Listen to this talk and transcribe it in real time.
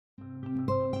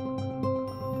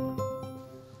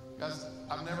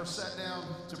never sat down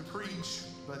to preach,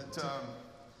 but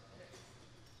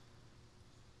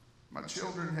my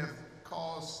children have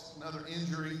caused another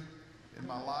injury in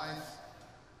my life.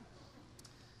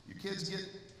 You kids get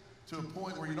to a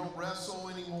point where you don't wrestle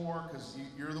anymore because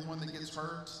you're the one that gets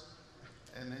hurt,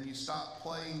 and then you stop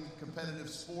playing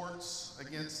competitive sports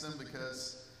against them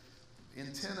because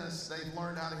in tennis they've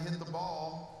learned how to hit the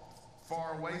ball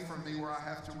far away from me where I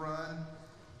have to run,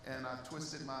 and I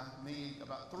twisted my knee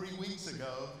about 3 weeks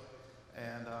ago.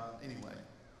 And anyway,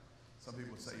 some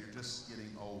people say you're just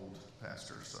getting old,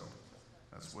 Pastor, so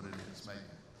that's what it is maybe.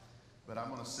 But I'm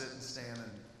going to sit and stand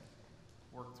and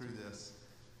work through this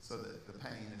so that the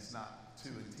pain is not too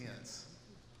intense.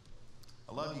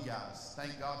 I love you guys.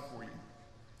 Thank God for you.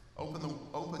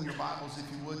 Open your Bibles, if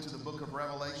you would, to the book of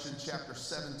Revelation chapter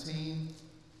 17.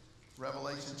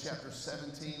 Revelation chapter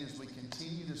 17, as we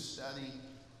continue to study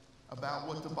about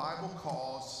what the Bible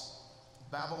calls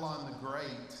Babylon the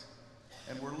Great.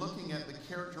 And we're looking at the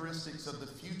characteristics of the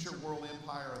future world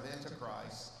empire of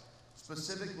Antichrist,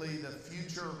 specifically the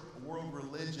future world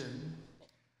religion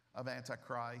of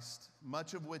Antichrist,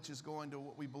 much of which is going to,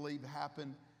 what we believe,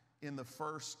 happen in the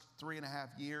first 3.5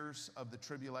 years of the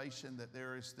tribulation, that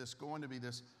there is going to be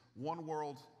this one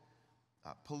world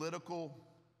political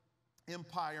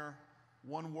empire,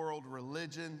 one world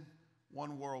religion,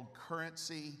 one world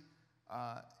currency,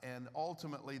 and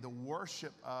ultimately the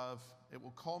worship of, it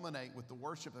will culminate with the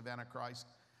worship of Antichrist,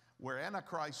 where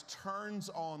Antichrist turns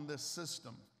on this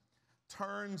system,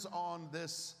 turns on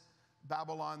this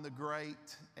Babylon the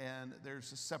Great, and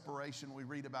there's a separation we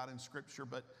read about in Scripture,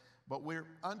 but we're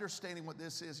understanding what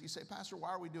this is. You say, Pastor, why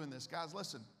are we doing this? Guys,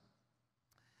 listen,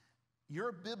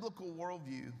 your biblical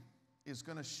worldview is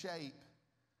going to shape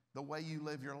the way you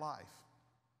live your life.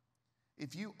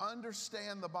 If you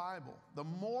understand the Bible, the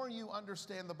more you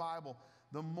understand the Bible,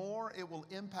 the more it will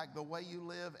impact the way you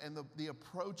live and the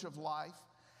approach of life.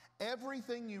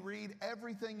 Everything you read,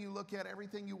 everything you look at,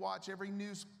 everything you watch, every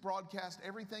news broadcast,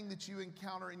 everything that you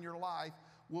encounter in your life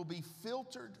will be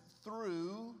filtered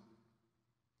through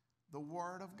the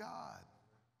Word of God.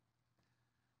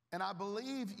 And I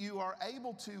believe you are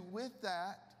able to, with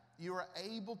that, you are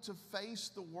able to face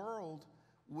the world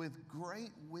with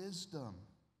great wisdom.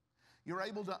 You're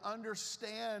able to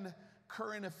understand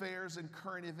current affairs and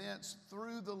current events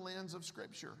through the lens of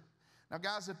Scripture. Now,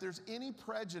 guys, if there's any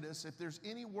prejudice, if there's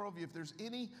any worldview, if there's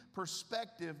any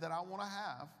perspective that I want to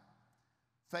have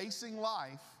facing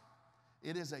life,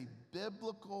 it is a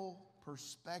biblical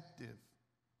perspective.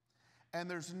 And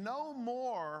there's no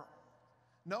more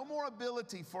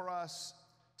ability for us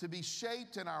to be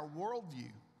shaped in our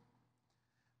worldview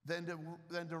than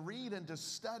to read and to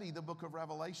study the book of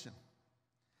Revelation.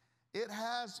 It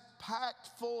has packed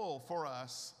full for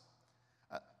us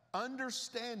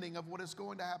understanding of what is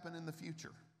going to happen in the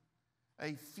future.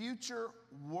 A future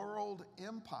world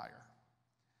empire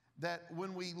that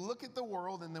when we look at the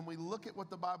world and then we look at what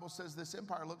the Bible says this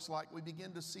empire looks like, we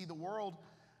begin to see the world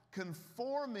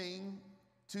conforming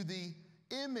to the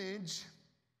image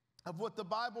of what the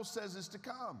Bible says is to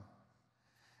come.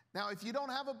 Now, if you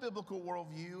don't have a biblical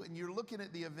worldview and you're looking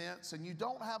at the events and you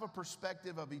don't have a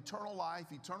perspective of eternal life,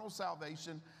 eternal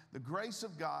salvation, the grace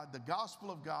of God, the gospel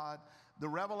of God, the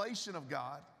revelation of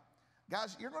God,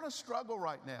 guys, you're going to struggle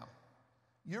right now.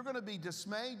 You're going to be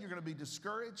dismayed. You're going to be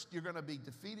discouraged. You're going to be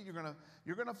defeated.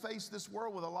 You're going to face this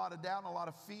world with a lot of doubt and a lot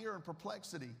of fear and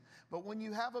perplexity. But when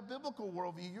you have a biblical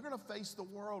worldview, you're going to face the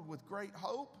world with great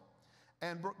hope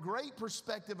and great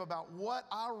perspective about what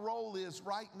our role is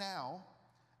right now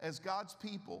as God's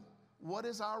people. What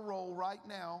is our role right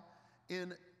now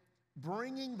in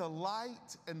bringing the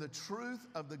light and the truth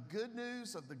of the good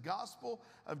news of the gospel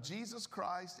of Jesus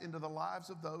Christ into the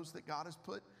lives of those that God has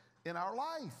put in our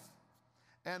life?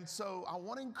 And so I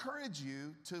want to encourage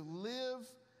you to live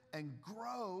and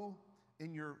grow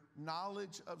in your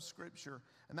knowledge of Scripture.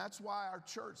 And that's why our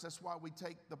church, that's why we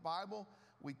take the Bible,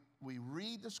 we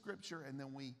read the Scripture, and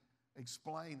then we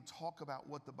explain, talk about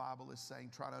what the Bible is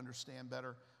saying, try to understand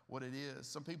better what it is.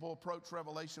 Some people approach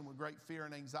Revelation with great fear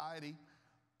and anxiety.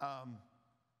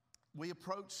 We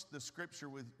approach the Scripture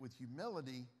with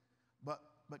humility, but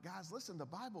guys, listen, the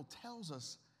Bible tells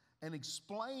us and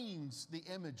explains the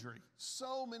imagery.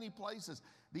 So many places,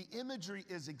 the imagery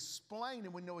is explained,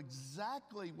 and we know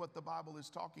exactly what the Bible is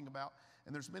talking about.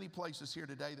 And there's many places here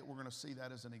today that we're going to see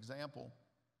that as an example.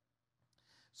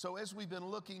 So as we've been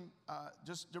looking,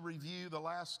 just to review the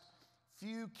last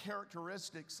few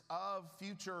characteristics of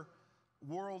future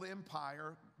world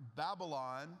empire,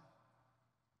 Babylon,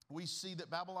 we see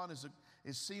that Babylon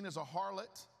is seen as a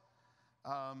harlot,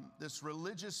 this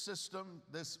religious system,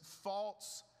 this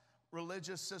false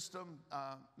religious system.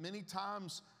 Many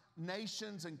times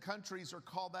nations and countries are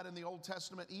called that in the Old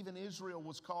Testament. Even Israel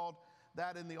was called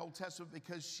that in the Old Testament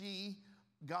because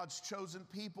God's chosen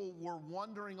people, were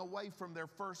wandering away from their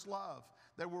first love.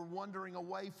 They were wandering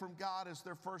away from God as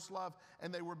their first love,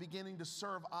 and they were beginning to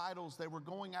serve idols. They were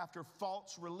going after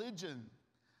false religion.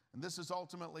 And this is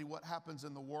ultimately what happens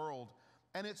in the world.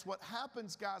 And it's what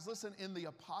happens, guys, listen, in the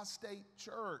apostate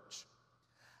church.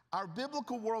 Our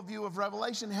biblical worldview of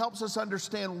Revelation helps us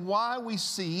understand why we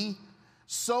see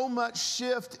so much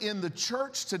shift in the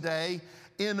church today,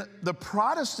 in the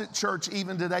Protestant church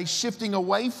even today, shifting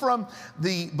away from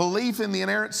the belief in the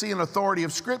inerrancy and authority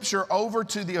of Scripture over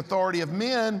to the authority of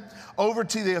men, over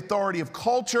to the authority of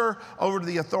culture, over to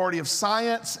the authority of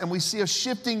science, and we see a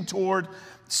shifting toward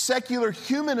secular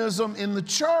humanism in the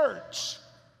church.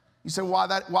 You say,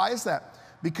 why is that?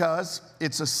 Because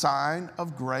it's a sign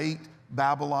of great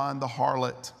Babylon, the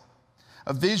harlot.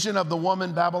 A vision of the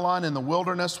woman Babylon in the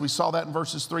wilderness. We saw that in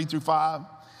verses 3 through 5.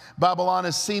 Babylon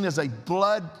is seen as a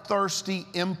bloodthirsty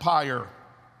empire,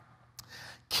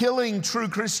 killing true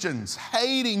Christians,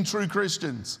 hating true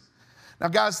Christians. Now,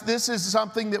 guys, this is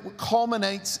something that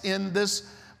culminates in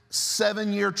this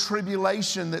 7-year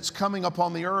tribulation that's coming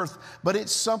upon the earth, but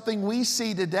it's something we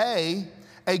see today,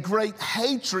 a great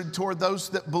hatred toward those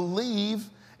that believe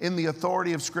in the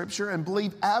authority of Scripture and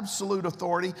believe absolute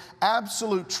authority,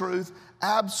 absolute truth,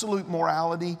 absolute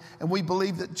morality, and we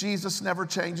believe that Jesus never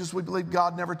changes. We believe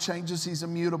God never changes. He's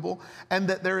immutable, and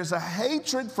that there is a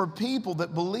hatred for people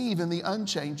that believe in the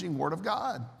unchanging Word of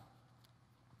God.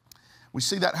 We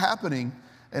see that happening,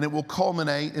 and it will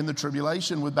culminate in the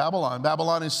tribulation with Babylon.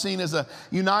 Babylon is seen as a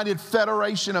united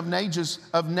federation of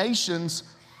nations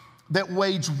that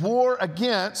wage war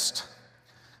against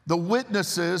the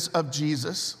witnesses of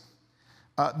Jesus.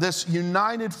 This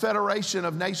united federation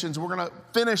of nations, we're going to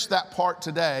finish that part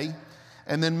today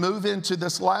and then move into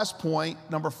this last point.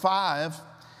 Number 5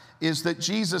 is that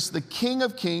Jesus, the King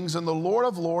of Kings and the Lord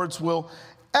of Lords, will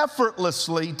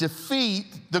effortlessly defeat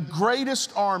the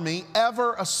greatest army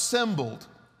ever assembled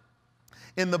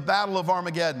in the Battle of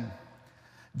Armageddon.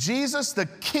 Jesus, the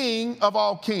King of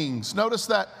all kings. Notice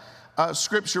that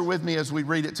scripture with me as we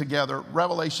read it together.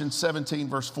 Revelation 17,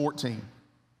 verse 14.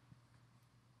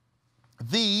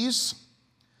 These,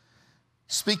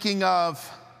 speaking of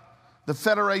the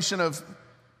federation of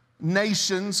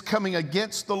nations coming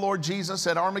against the Lord Jesus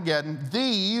at Armageddon,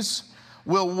 these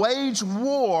will wage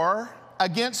war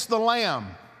against the Lamb.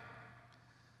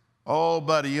 Oh,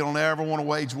 buddy, you don't ever want to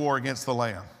wage war against the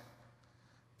Lamb.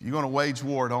 If you're going to wage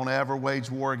war, don't ever wage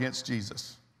war against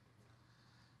Jesus.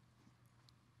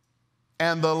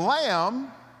 And the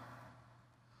Lamb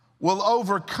will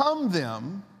overcome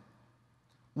them.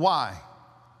 Why?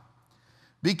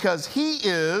 Because he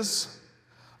is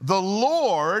the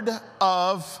Lord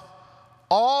of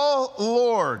all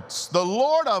lords, the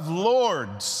Lord of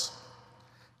lords,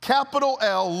 capital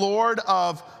L, Lord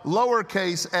of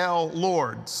lowercase l,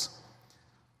 lords.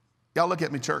 Y'all look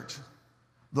at me, church.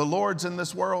 The lords in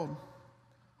this world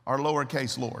are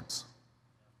lowercase lords.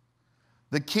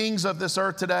 The kings of this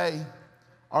earth today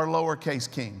are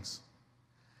lowercase kings.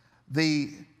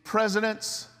 The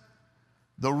presidents,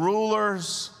 the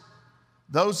rulers,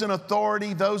 those in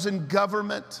authority, those in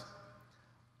government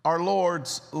are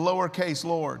lords, lowercase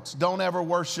lords. Don't ever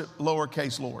worship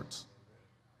lowercase lords.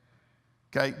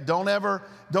 Okay? Don't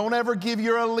ever give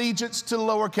your allegiance to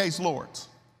lowercase lords.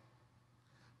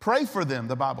 Pray for them,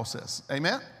 the Bible says.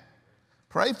 Amen?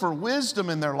 Pray for wisdom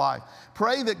in their life.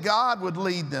 Pray that God would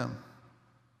lead them.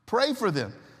 Pray for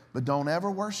them, but don't ever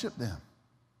worship them.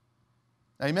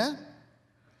 Amen?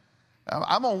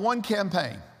 I'm on one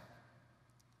campaign.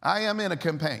 I am in a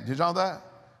campaign. Did y'all know that?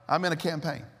 I'm in a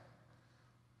campaign.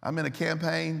 I'm in a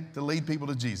campaign to lead people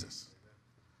to Jesus.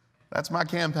 That's my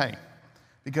campaign,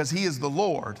 because he is the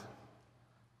Lord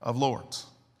of lords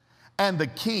and the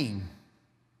King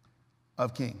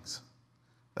of kings.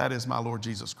 That is my Lord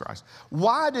Jesus Christ.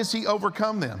 Why does he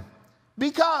overcome them?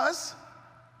 Because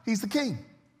he's the King.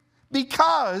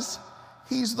 Because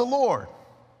he's the Lord.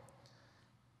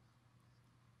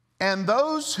 And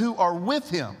those who are with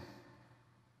him,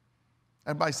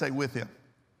 everybody say with him.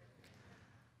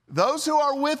 Those who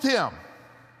are with him,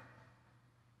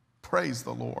 praise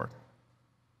the Lord,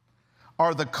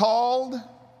 are the called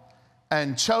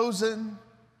and chosen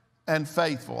and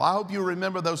faithful. I hope you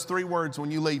remember those 3 words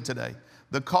when you lead today.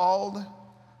 The called,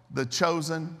 the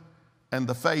chosen, and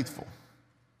the faithful.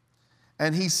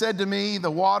 And he said to me,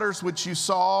 the waters which you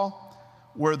saw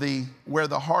where the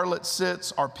harlot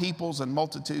sits are peoples and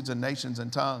multitudes and nations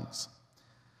and tongues.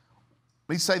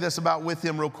 Let me say this about with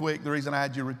him real quick, the reason I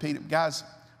had you repeat it. Guys,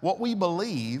 what we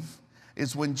believe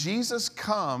is when Jesus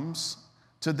comes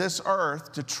to this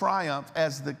earth to triumph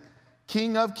as the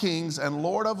King of Kings and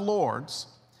Lord of Lords,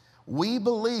 we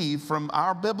believe from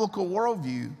our biblical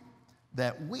worldview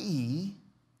that we,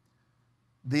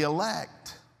 the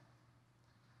elect,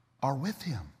 are with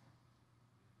him.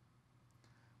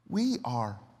 We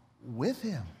are with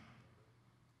him.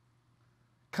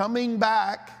 Coming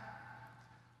back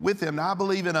with him. Now, I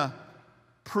believe in a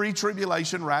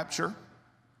pre-tribulation rapture.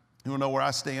 You know where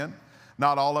I stand.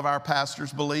 Not all of our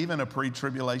pastors believe in a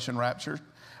pre-tribulation rapture.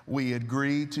 We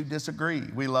agree to disagree.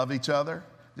 We love each other.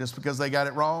 Just because they got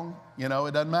it wrong, it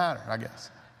doesn't matter, I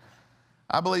guess.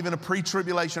 I believe in a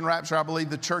pre-tribulation rapture. I believe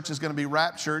the church is going to be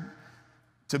raptured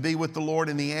to be with the Lord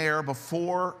in the air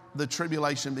before the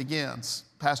tribulation begins.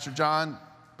 Pastor John,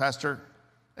 Pastor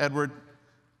Edward,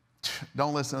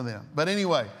 don't listen to them. But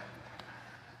anyway,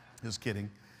 just kidding.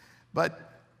 But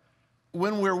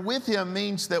when we're with him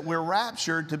means that we're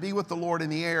raptured to be with the Lord in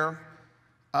the air,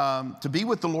 to be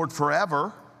with the Lord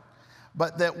forever,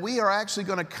 but that we are actually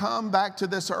going to come back to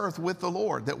this earth with the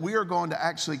Lord, that we are going to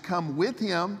actually come with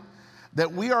him, that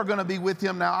we are going to be with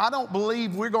him. Now, I don't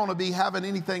believe we're going to be having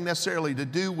anything necessarily to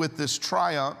do with this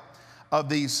triumph of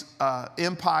these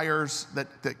empires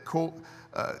that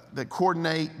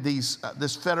coordinate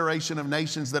this federation of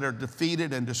nations that are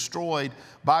defeated and destroyed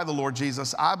by the Lord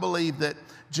Jesus. I believe that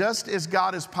just as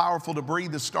God is powerful to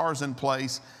breathe the stars in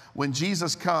place, when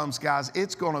Jesus comes, guys,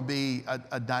 it's going to be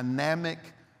a dynamic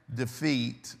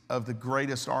defeat of the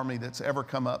greatest army that's ever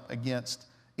come up against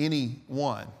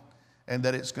anyone, and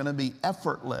that it's going to be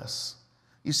effortless.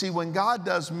 You see, when God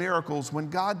does miracles, when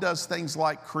God does things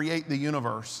like create the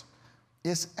universe,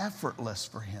 it's effortless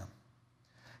for him.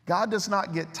 God does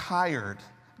not get tired.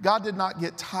 God did not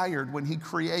get tired when he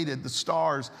created the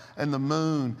stars and the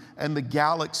moon and the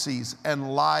galaxies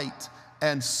and light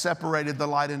and separated the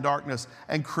light and darkness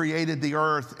and created the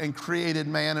earth and created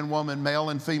man and woman,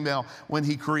 male and female, when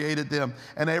he created them,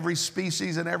 and every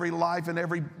species and every life and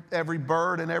every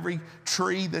bird and every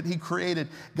tree that he created.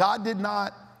 God did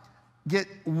not get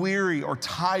weary or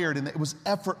tired, and it was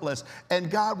effortless.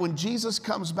 And God, when Jesus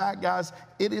comes back, guys,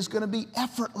 it is going to be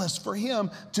effortless for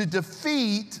him to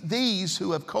defeat these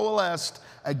who have coalesced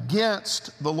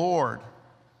against the Lord.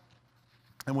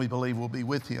 And we believe we'll be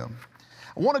with him.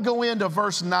 I want to go into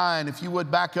verse 9, if you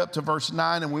would back up to verse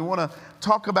 9, and we want to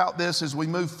talk about this as we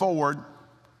move forward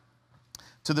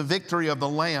to the victory of the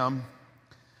Lamb.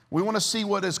 We want to see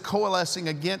what is coalescing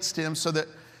against him so that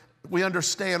we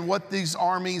understand what these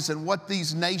armies and what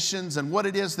these nations and what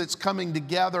it is that's coming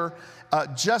together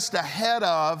just ahead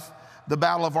of the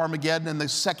battle of Armageddon and the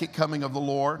second coming of the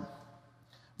Lord.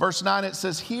 Verse 9, it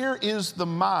says, "Here is the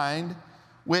mind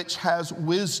which has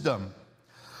wisdom."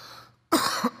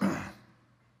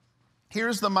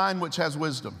 Here's the mind which has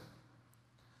wisdom.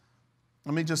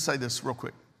 Let me just say this real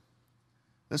quick.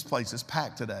 This place is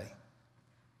packed today.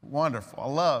 Wonderful. I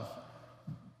love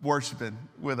worshiping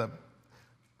with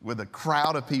a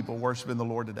crowd of people worshiping the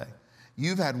Lord today.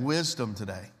 You've had wisdom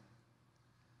today.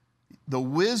 The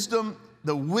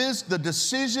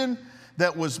decision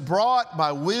that was brought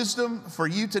by wisdom for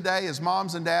you today as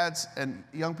moms and dads and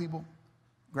young people,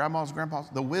 grandmas and grandpas,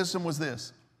 the wisdom was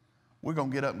this: we're going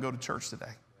to get up and go to church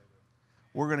today.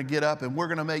 We're going to get up and we're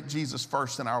going to make Jesus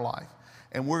first in our life.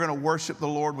 And we're going to worship the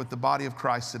Lord with the body of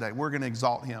Christ today. We're going to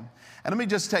exalt him. And let me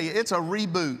just tell you, it's a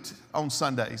reboot on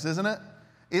Sundays, isn't it?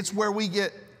 It's where we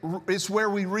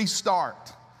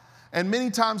restart. And many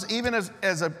times, even as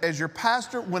your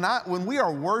pastor, when we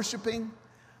are worshiping,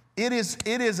 it is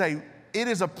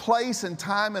a place and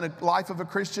time in a life of a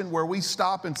Christian where we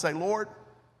stop and say, Lord,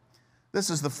 this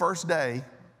is the first day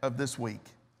of this week.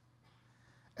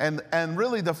 And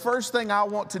really the first thing I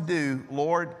want to do,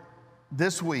 Lord,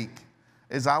 this week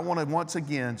is I want to once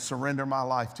again surrender my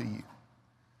life to you.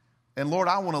 And Lord,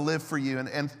 I want to live for you.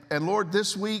 And Lord,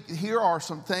 this week, here are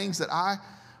some things that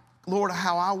Lord,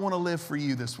 how I want to live for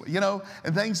you this week,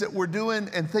 and things that we're doing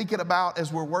and thinking about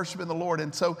as we're worshiping the Lord.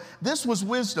 And so this was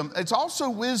wisdom. It's also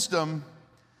wisdom.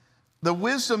 The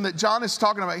wisdom that John is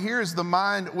talking about here is the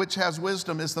mind which has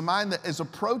wisdom, is the mind that is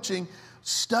approaching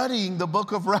studying the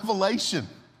book of Revelation.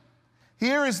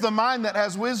 Here is the mind that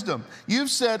has wisdom. You've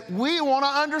said, we want to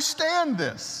understand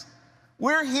this.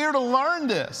 We're here to learn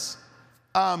this.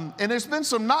 And there's been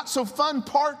some not so fun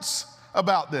parts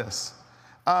about this.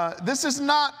 This is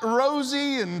not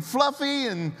rosy and fluffy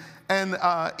and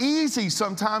easy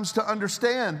sometimes to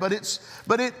understand, but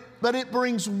it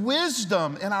brings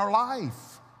wisdom in our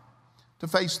life to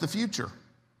face the future.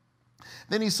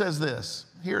 Then he says this,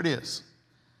 here it is.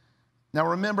 Now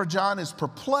remember, John is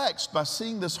perplexed by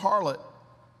seeing this harlot,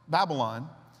 Babylon,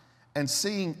 and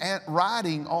seeing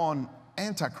riding on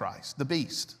Antichrist, the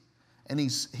beast. And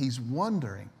he's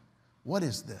wondering, what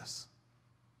is this?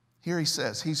 Here he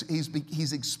says,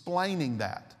 he's explaining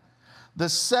that. The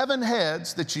 7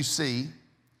 heads that you see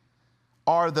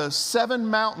are the 7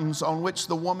 mountains on which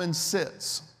the woman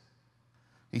sits.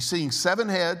 He's seeing 7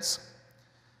 heads,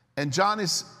 and John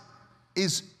is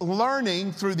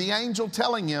learning through the angel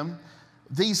telling him,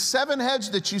 these 7 heads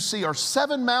that you see are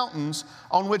 7 mountains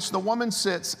on which the woman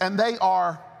sits, and they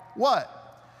are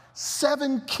what?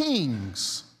 7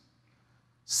 kings.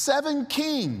 7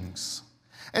 kings.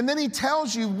 And then he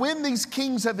tells you when these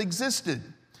kings have existed.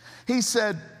 He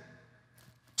said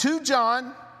to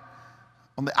John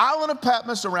on the island of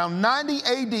Patmos around 90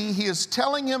 AD, he is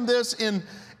telling him this in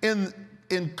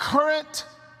current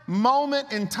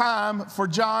moment in time for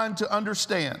John to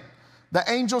understand. The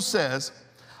angel says,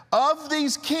 of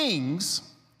these kings,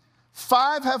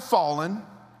 5 have fallen,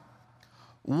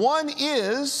 1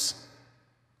 is,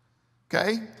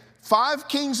 okay, 5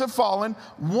 kings have fallen,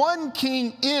 1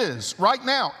 king is, right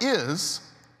now is,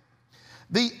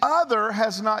 the other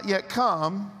has not yet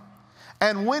come,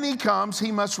 and when he comes,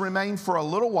 he must remain for a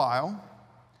little while.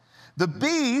 The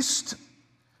beast,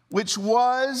 which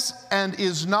was and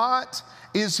is not,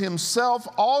 is himself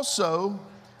also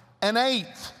an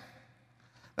 8th.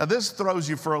 Now this throws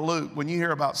you for a loop when you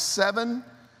hear about 7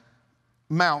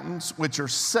 mountains, which are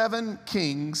 7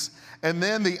 kings, and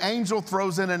then the angel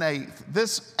throws in an 8th.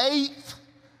 This 8th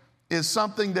is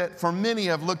something that for many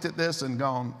have looked at this and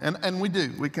gone, and we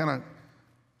do, we kind of,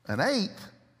 an 8th?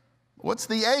 What's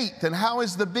the 8th? And how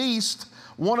is the beast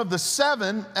one of the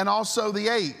 7 and also the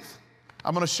 8th?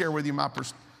 I'm going to share with you my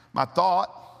thought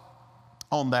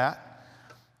on that.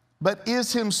 But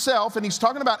is himself, and he's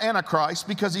talking about Antichrist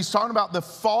because he's talking about the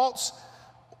false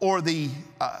or the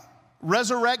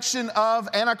resurrection of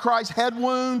Antichrist, head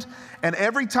wound. And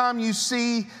every time you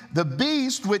see the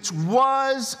beast, which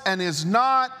was and is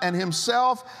not, and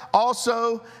himself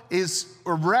also is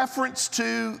a reference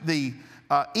to the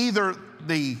either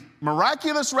the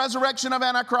miraculous resurrection of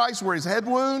Antichrist, where his head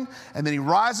wound, and then he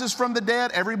rises from the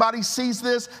dead. Everybody sees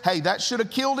this. Hey, that should have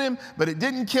killed him, but it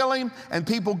didn't kill him. And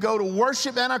people go to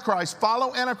worship Antichrist,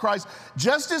 follow Antichrist.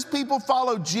 Just as people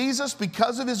follow Jesus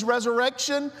because of his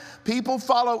resurrection, people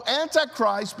follow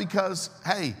Antichrist because,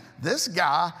 hey, this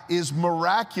guy is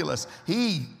miraculous.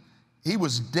 He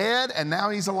was dead and now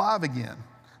he's alive again.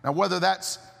 Now, whether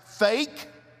that's fake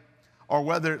or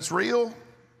whether it's real,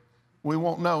 we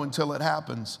won't know until it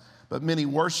happens. But many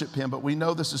worship him. But we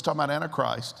know this is talking about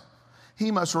Antichrist. He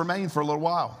must remain for a little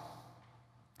while.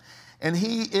 And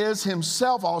he is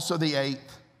himself also the 8th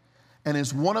and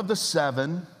is one of the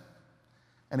 7.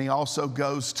 And he also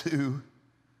goes to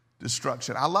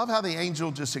destruction. I love how the angel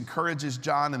just encourages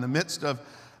John in the midst of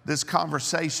this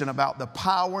conversation about the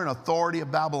power and authority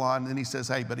of Babylon. And he says,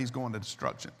 hey, but he's going to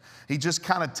destruction. He just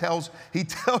kind of tells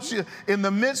you in the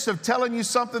midst of telling you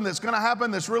something that's going to happen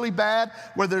that's really bad,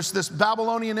 where there's this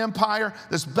Babylonian empire,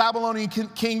 this Babylonian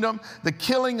kingdom, the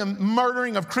killing and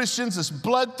murdering of Christians, this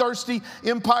bloodthirsty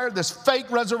empire, this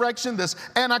fake resurrection, this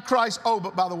Antichrist. Oh,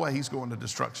 but by the way, he's going to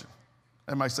destruction.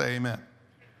 Everybody say amen.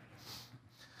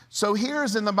 So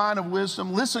here's in the mind of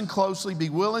wisdom, listen closely, be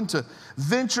willing to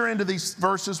venture into these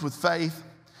verses with faith.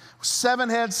 7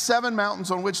 heads, 7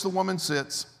 mountains on which the woman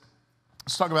sits.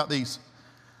 Let's talk about these.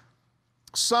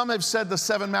 Some have said the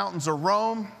 7 mountains are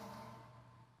Rome.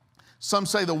 Some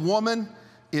say the woman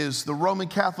is the Roman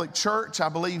Catholic Church. I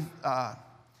believe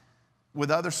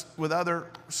with other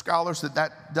scholars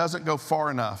that doesn't go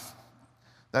far enough.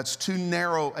 That's too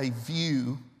narrow a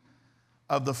view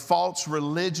of the false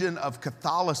religion of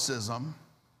Catholicism.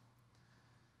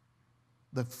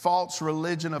 The false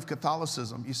religion of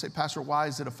Catholicism. You say, Pastor, why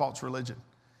is it a false religion?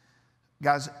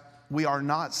 Guys, we are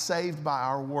not saved by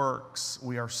our works.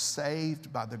 We are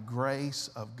saved by the grace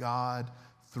of God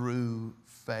through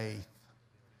faith.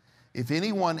 If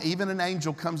anyone, even an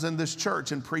angel, comes in this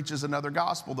church and preaches another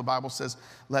gospel, the Bible says,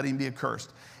 let him be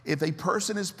accursed. If a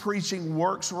person is preaching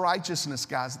works righteousness,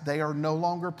 guys, they are no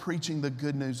longer preaching the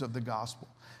good news of the gospel.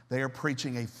 They are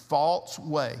preaching a false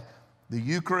way. The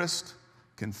Eucharist,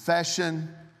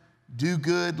 confession, do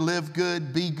good, live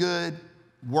good, be good,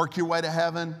 work your way to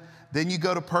heaven. Then you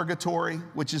go to purgatory,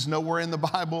 which is nowhere in the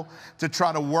Bible, to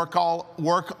try to work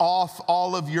off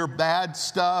all of your bad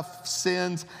stuff,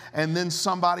 sins, and then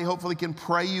somebody hopefully can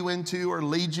pray you into or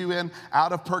lead you in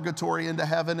out of purgatory into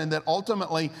heaven. And that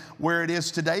ultimately where it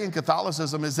is today in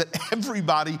Catholicism is that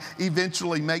everybody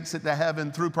eventually makes it to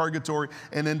heaven through purgatory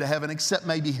and into heaven, except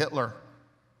maybe Hitler.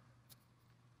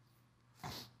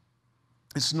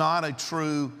 It's not a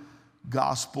true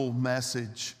gospel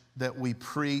message that we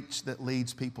preach that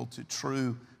leads people to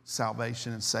true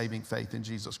salvation and saving faith in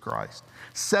Jesus Christ.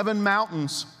 7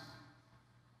 mountains.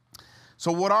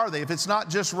 So what are they? If it's not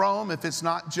just Rome, if it's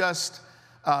not just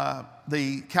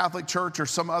the Catholic Church or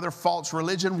some other false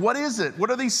religion, what is it?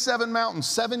 What are these 7 mountains?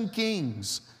 7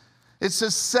 kings. It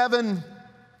says 7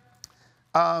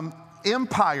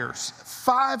 empires.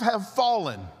 5 have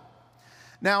fallen.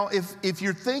 Now, if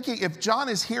you're thinking, if John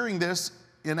is hearing this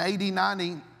in AD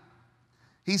 90,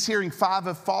 he's hearing 5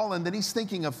 have fallen, then he's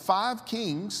thinking of 5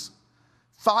 kings,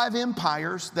 5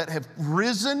 empires that have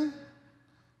risen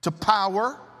to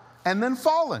power and then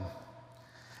fallen.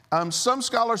 Some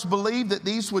scholars believe that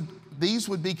these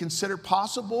would be considered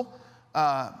possible.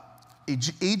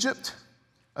 Egypt,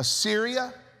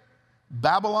 Assyria,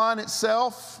 Babylon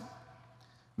itself,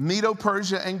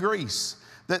 Medo-Persia, and Greece.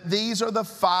 That these are the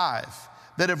 5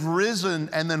 that have risen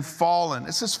and then fallen.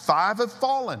 It says 5 have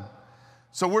fallen.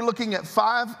 So we're looking at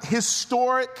 5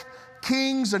 historic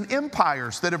kings and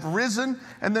empires that have risen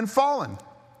and then fallen.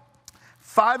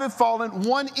 5 have fallen,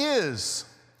 1 is.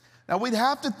 Now we'd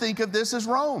have to think of this as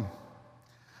Rome.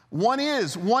 1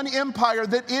 is, 1 empire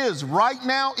that is, right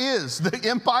now is. The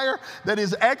empire that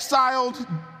is exiled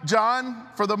John,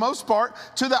 for the most part,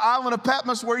 to the island of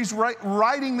Patmos where he's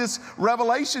writing this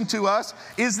revelation to us,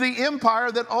 is the empire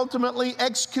that ultimately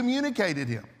excommunicated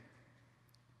him.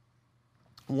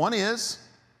 1 is.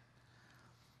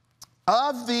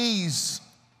 Of these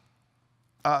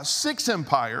 6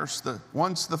 empires, the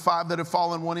 5 that have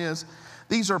fallen, 1 is,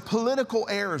 these are political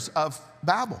heirs of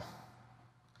Babel.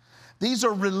 These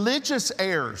are religious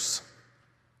heirs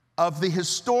of the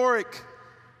historic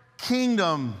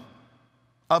kingdom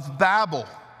of Babel,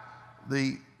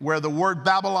 where the word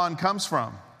Babylon comes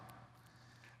from.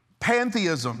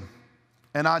 Pantheism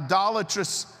and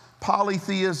idolatrous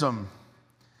polytheism.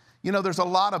 You know, there's a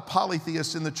lot of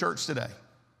polytheists in the church today,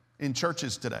 in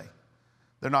churches today.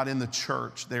 They're not in the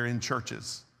church, they're in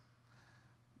churches.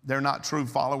 They're not true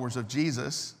followers of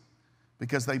Jesus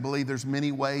because they believe there's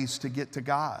many ways to get to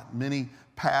God, many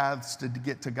paths to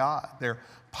get to God. They're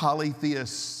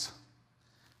polytheists.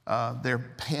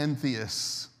 They're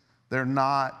pantheists. They're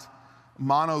not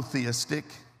monotheistic.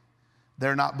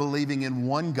 They're not believing in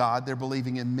one God. They're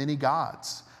believing in many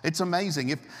gods. It's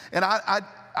amazing.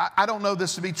 I don't know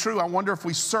this to be true. I wonder if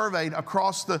we surveyed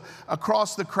across the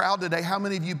crowd today, how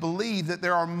many of you believe that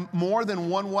there are more than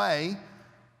one way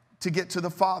to get to the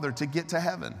Father, to get to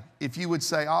heaven? If you would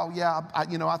say, oh yeah, I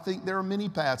think there are many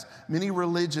paths, many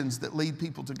religions that lead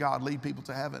people to God, lead people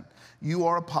to heaven. You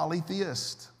are a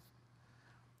polytheist.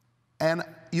 And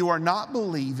you are not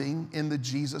believing in the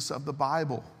Jesus of the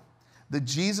Bible. The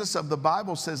Jesus of the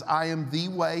Bible says, I am the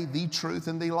way, the truth,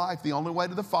 and the life. The only way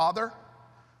to the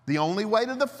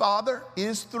Father,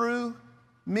 is through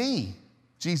me,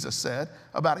 Jesus said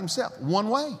about himself. One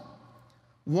way.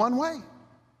 One way.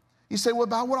 You say, well,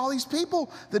 about what all these people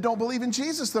that don't believe in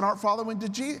Jesus, that aren't following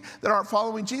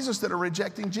Jesus, that are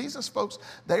rejecting Jesus, folks,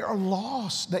 they are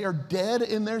lost. They are dead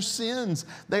in their sins.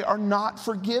 They are not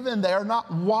forgiven. They are not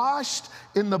washed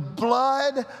in the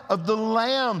blood of the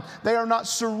Lamb. They are not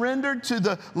surrendered to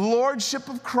the lordship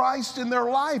of Christ in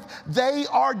their life. They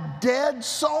are dead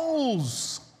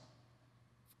souls.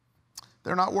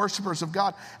 They're not worshipers of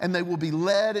God, and they will be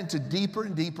led into deeper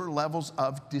and deeper levels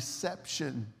of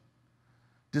deception.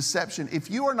 Deception.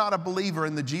 If you are not a believer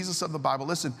in the Jesus of the Bible,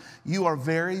 listen, you are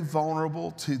very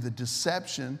vulnerable to the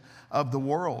deception of the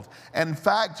world. And in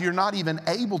fact, you're not even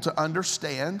able to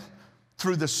understand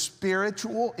through the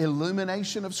spiritual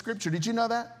illumination of Scripture. Did you know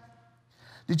that?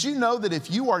 Did you know that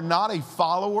if you are not a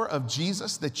follower of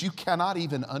Jesus, that you cannot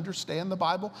even understand the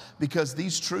Bible because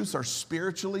these truths are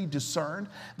spiritually discerned?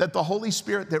 That the Holy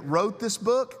Spirit that wrote this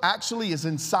book actually is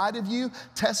inside of you,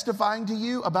 testifying to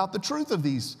you about the truth of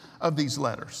these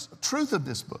letters, the truth of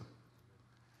this book.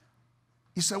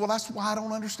 You say, well, that's why I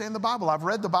don't understand the Bible. I've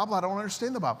read the Bible, I don't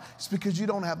understand the Bible. It's because you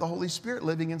don't have the Holy Spirit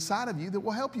living inside of you that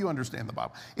will help you understand the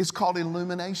Bible. It's called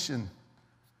illumination.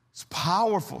 It's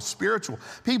powerful, spiritual.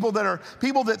 People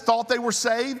that thought they were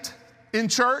saved in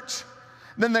church,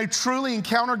 then they truly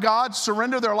encounter God,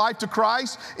 surrender their life to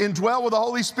Christ, indwell with the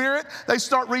Holy Spirit. They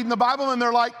start reading the Bible and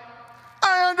they're like,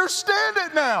 I understand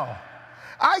it now.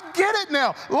 I get it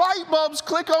now. Light bulbs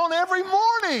click on every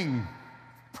morning.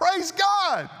 Praise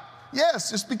God.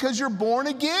 Yes, it's because you're born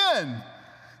again.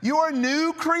 You are a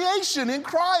new creation in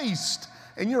Christ.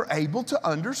 And you're able to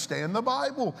understand the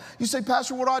Bible. You say,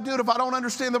 Pastor, what do I do if I don't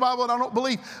understand the Bible and I don't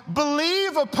believe?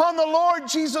 Believe upon the Lord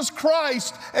Jesus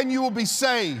Christ and you will be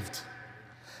saved.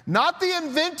 Not the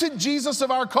invented Jesus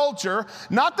of our culture,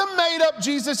 not the made-up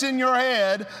Jesus in your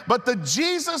head, but the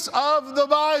Jesus of the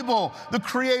Bible, the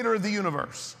creator of the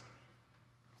universe.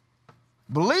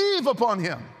 Believe upon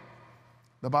him.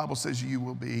 The Bible says you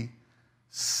will be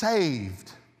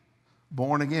saved,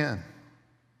 born again.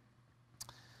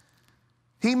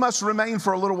 He must remain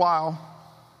for a little while,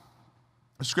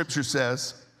 the scripture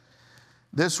says.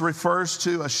 This refers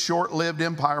to a short-lived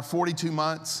empire, 42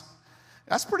 months.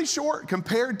 That's pretty short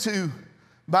compared to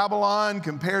Babylon,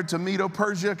 compared to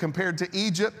Medo-Persia, compared to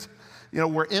Egypt,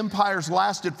 where empires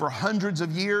lasted for hundreds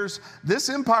of years. This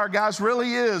empire, guys,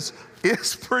 really is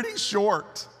pretty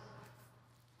short.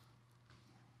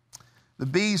 The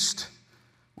beast,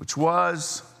 which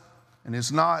was and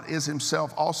is not, is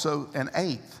himself also an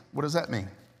eighth. What does that mean?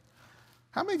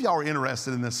 How many of y'all are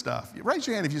interested in this stuff? Raise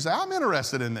your hand if you say, I'm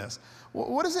interested in this.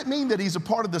 What does it mean that he's a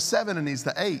part of the 7 and he's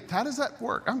the 8th? How does that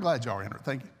work? I'm glad y'all are interested.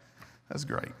 Thank you. That's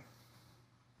great.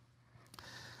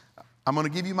 I'm going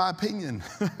to give you my opinion.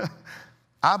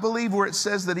 I believe where it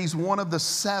says that he's one of the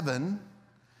 7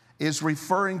 is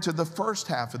referring to the first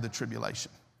half of the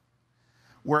tribulation,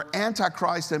 where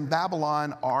Antichrist and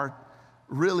Babylon are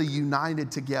really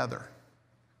united together,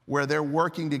 where they're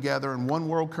working together in one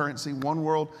world currency, one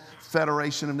world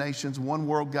federation of nations, one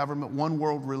world government, one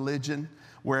world religion,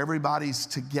 where everybody's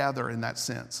together in that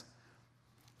sense.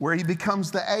 Where he becomes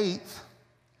the 8th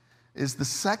is the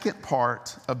second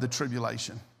part of the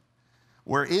tribulation,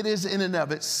 where it is in and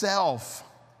of itself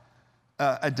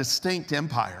a distinct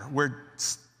empire, where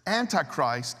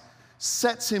Antichrist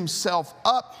sets himself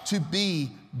up to be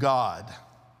God,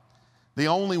 the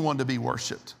only one to be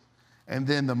worshiped. And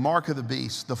then the mark of the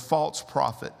beast, the false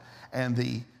prophet, and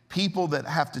the people that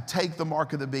have to take the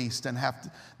mark of the beast and have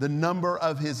the number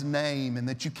of his name, and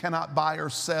that you cannot buy or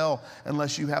sell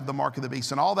unless you have the mark of the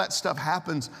beast. And all that stuff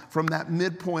happens from that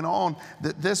midpoint on.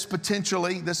 That this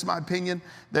potentially, this is my opinion,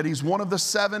 that he's one of the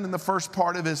 7 in the first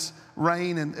part of his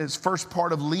reign and his first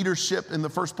part of leadership in the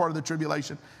first part of the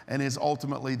tribulation, and is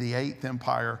ultimately the 8th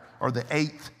empire, or the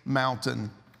 8th mountain,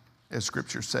 as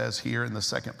scripture says here in the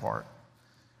second part.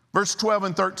 Verse 12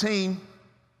 and 13,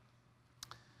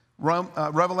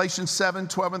 Revelation 7,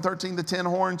 12 and 13, the 10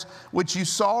 horns, which you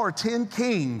saw are 10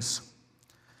 kings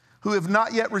who have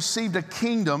not yet received a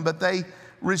kingdom, but they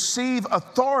receive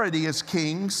authority as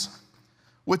kings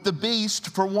with the beast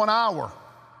for 1 hour.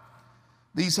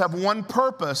 These have one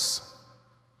purpose.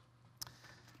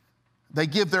 They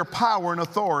give their power and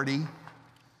authority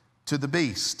to the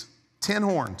beast. 10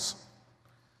 horns.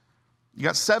 You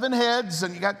got 7 heads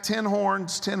and you got 10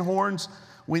 horns. 10 horns,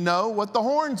 we know what the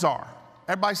horns are.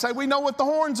 Everybody say, we know what the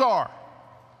horns are.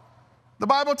 The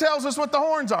Bible tells us what the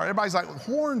horns are. Everybody's like,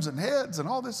 horns and heads and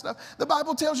all this stuff. The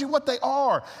Bible tells you what they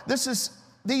are.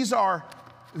 These are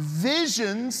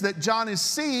visions that John is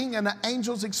seeing and the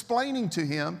angels explaining to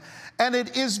him. And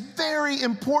it is very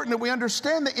important that we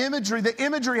understand the imagery. The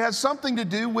imagery has something to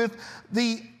do with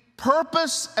the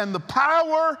purpose and the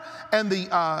power and the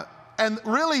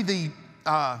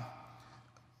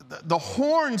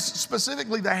horns,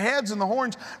 specifically the heads and the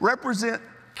horns, represent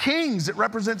kings. It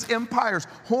represents empires.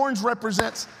 Horns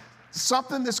represents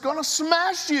something that's going to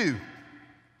smash you.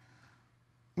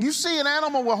 You see an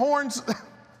animal with horns,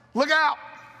 look out.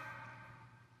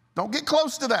 Don't get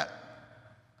close to that.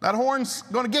 That horn's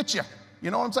going to get you. You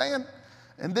know what I'm saying?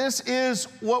 And this is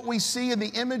what we see in the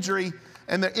imagery,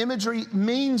 and the imagery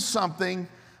means something,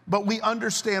 but we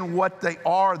understand what they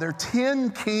are. They're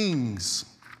 10 kings.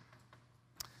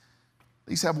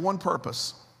 These have one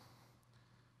purpose.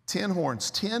 10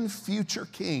 horns, 10 future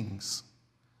kings.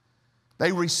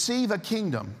 They receive a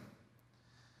kingdom.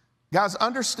 Guys,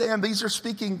 understand these are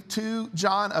speaking to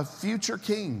John of future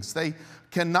kings. They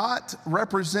cannot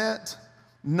represent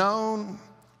known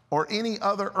or any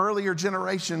other earlier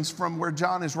generations from where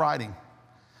John is writing.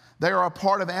 They are a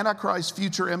part of Antichrist's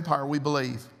future empire, we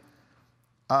believe.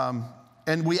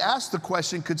 And we ask the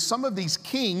question, could some of these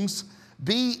kings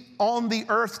be on the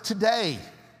earth today?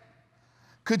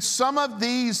 Could some of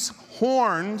these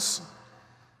horns,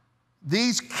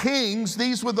 these kings,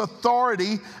 these with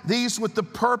authority, these with the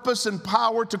purpose and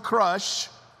power to crush,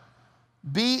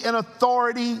 be in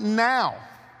authority now?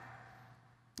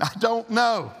 I don't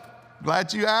know.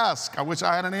 Glad you asked. I wish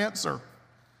I had an answer.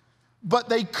 But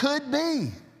they could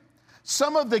be.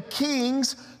 Some of the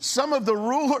kings, some of the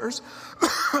rulers,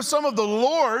 some of the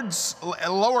lords,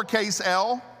 lowercase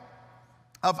l,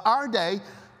 of our day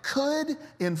could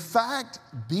in fact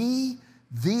be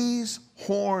these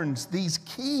horns, these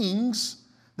kings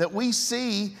that we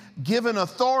see given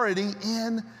authority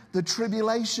in the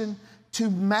tribulation to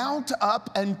mount up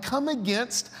and come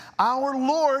against our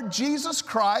Lord Jesus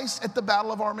Christ at the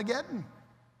Battle of Armageddon.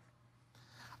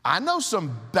 I know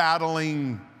some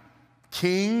battling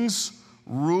kings,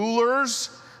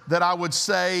 rulers, that I would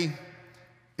say,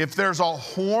 if there's a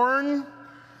horn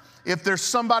if there's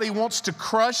somebody who wants to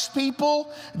crush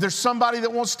people, if there's somebody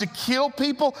that wants to kill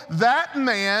people, that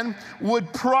man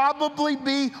would probably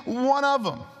be one of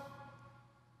them.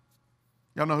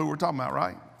 Y'all know who we're talking about,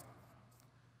 right?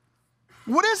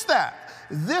 What is that?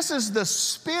 This is the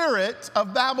spirit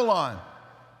of Babylon.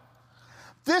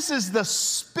 This is the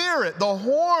spirit, the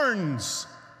horns,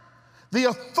 the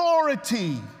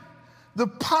authority, the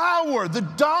power, the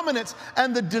dominance,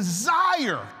 and the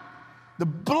desire, the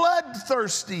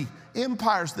bloodthirsty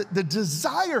empires, the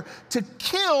desire to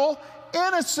kill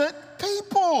innocent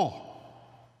people.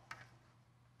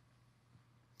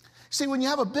 See, when you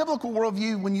have a biblical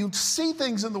worldview, when you see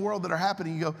things in the world that are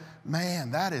happening, you go,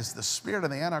 man, that is the spirit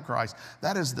of the Antichrist.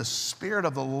 That is the spirit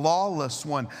of the lawless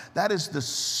one. That is the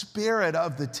spirit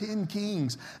of the 10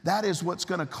 kings. That is what's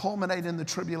going to culminate in the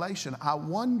tribulation. I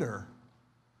wonder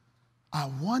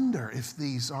if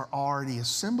these are already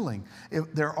assembling, if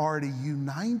they're already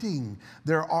uniting,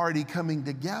 they're already coming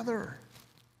together.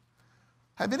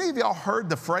 Have any of y'all heard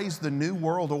the phrase, the New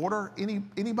World Order?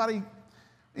 Anybody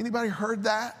heard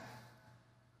that?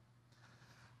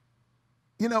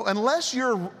 You know, unless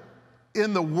you're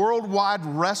in the Worldwide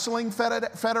Wrestling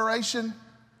Federation,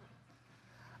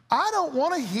 I don't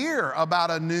want to hear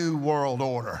about a new world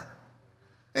order.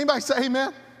 Anybody say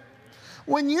amen?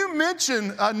 When you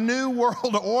mention a new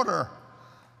world order,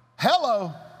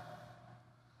 hello,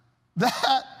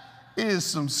 that is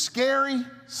some scary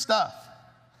stuff.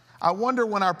 I wonder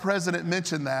when our president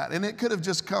mentioned that, and it could have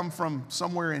just come from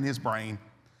somewhere in his brain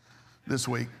this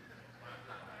week.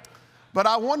 But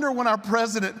I wonder when our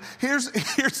president, here's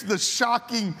the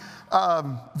shocking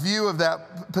view of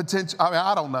that potential. I mean,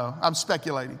 I don't know, I'm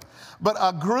speculating. But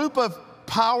a group of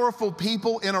powerful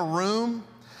people in a room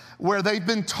where they've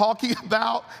been talking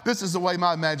about, this is the way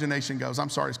my imagination goes. I'm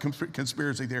sorry, it's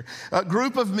conspiracy theory. A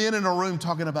group of men in a room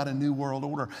talking about a new world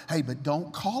order. Hey, but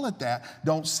don't call it that.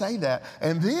 Don't say that.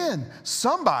 And then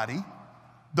somebody,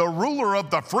 the ruler of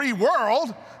the free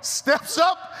world, steps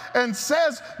up and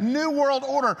says, New World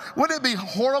Order. Wouldn't it be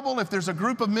horrible if there's a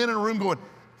group of men in a room going,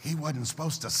 he wasn't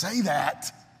supposed to say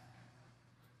that?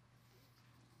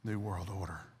 New World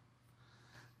Order.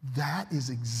 That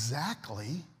is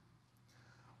exactly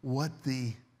what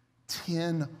the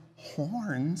 10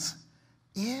 horns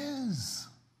is.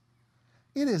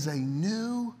 It is a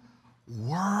new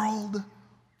world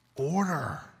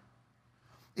order.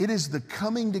 It is the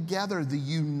coming together, the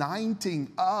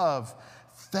uniting of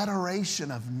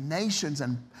federation of nations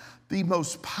and the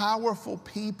most powerful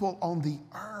people on the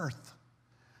earth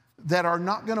that are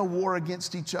not going to war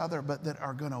against each other, but that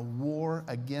are going to war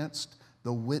against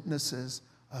the witnesses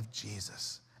of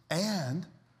Jesus and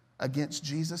against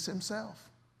Jesus himself.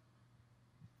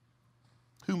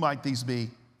 Who might these be?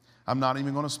 I'm not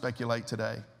even going to speculate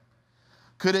today.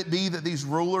 Could it be that these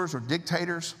rulers or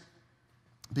dictators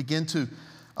begin to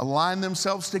align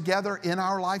themselves together in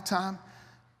our lifetime,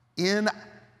 in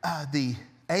the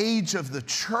age of the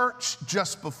church,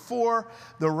 just before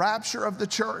the rapture of the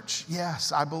church?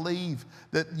 Yes, I believe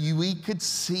that we could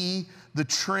see the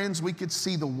trends, we could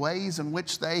see the ways in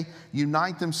which they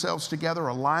unite themselves together,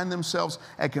 align themselves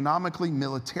economically,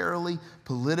 militarily,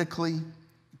 politically,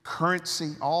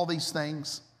 currency, all these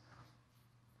things.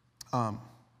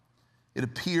 It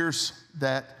appears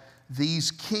that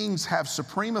these kings have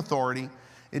supreme authority.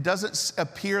 It doesn't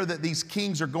appear that these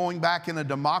kings are going back in a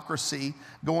democracy,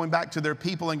 going back to their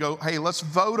people and go, hey, let's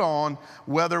vote on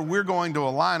whether we're going to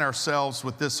align ourselves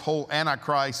with this whole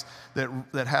Antichrist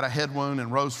that had a head wound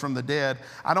and rose from the dead.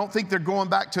 I don't think they're going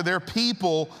back to their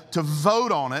people to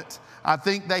vote on it. I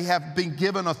think they have been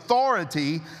given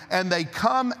authority, and they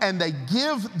come and they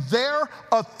give their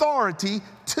authority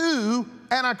to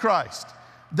Antichrist.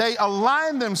 They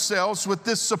align themselves with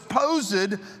this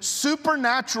supposed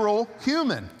supernatural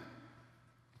human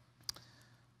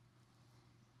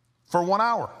for 1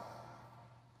 hour.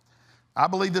 I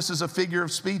believe this is a figure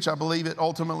of speech. I believe it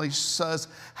ultimately says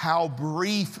how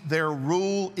brief their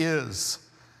rule is.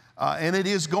 And it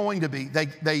is going to be.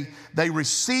 They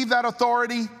receive that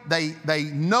authority. They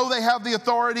know they have the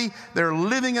authority. They're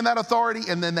living in that authority.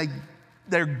 And then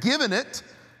they're given it,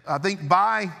 I think,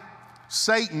 by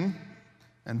Satan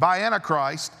and by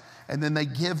Antichrist, and then they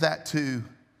give that to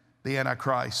the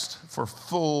Antichrist for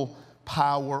full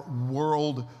power,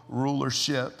 world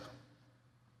rulership.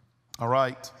 All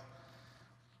right.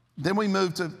 Then we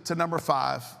move to number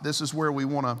 5. This is where we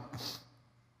want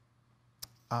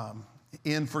to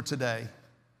end for today.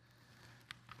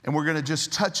 And we're going to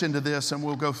just touch into this, and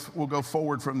we'll go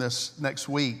forward from this next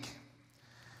week.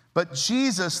 But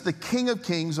Jesus, the King of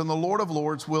Kings and the Lord of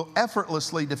Lords, will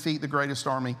effortlessly defeat the greatest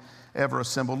army ever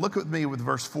assembled. Look with me with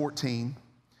verse 14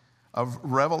 of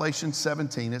Revelation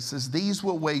 17, it says, these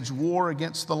will wage war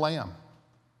against the Lamb.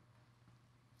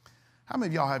 How many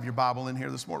of y'all have your Bible in here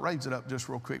this morning? Raise it up just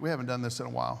real quick. We haven't done this in a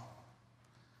while.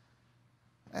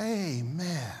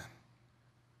 Amen.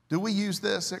 Do we use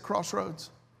this at Crossroads?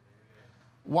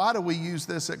 Why do we use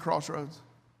this at Crossroads?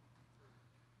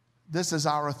 This is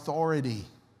our authority.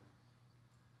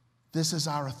 This is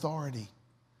our authority.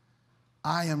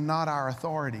 I am not our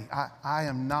authority. I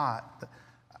am not.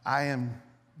 I am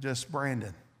just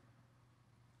Brandon.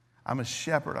 I'm a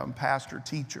shepherd. I'm a pastor,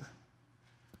 teacher.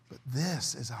 But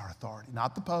this is our authority.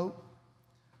 Not the Pope,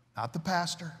 not the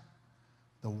pastor.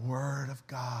 The Word of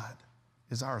God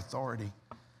is our authority.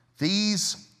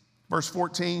 These, verse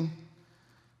 14,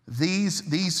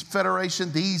 these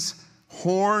federation, these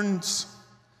horns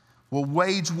will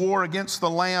wage war against the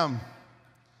Lamb,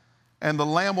 and the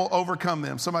Lamb will overcome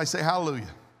them. Somebody say hallelujah.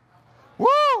 Woo!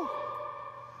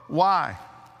 Why?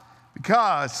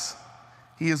 Because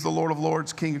he is the Lord of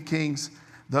lords, King of kings.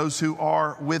 Those who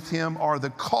are with him are the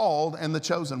called and the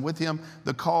chosen. With him,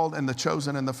 the called and the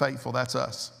chosen and the faithful. That's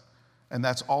us. And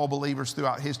that's all believers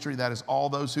throughout history. That is all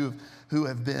those who've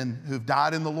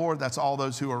died in the Lord. That's all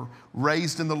those who are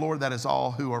raised in the Lord. That is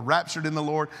all who are raptured in the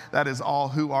Lord. That is all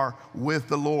who are with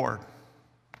the Lord.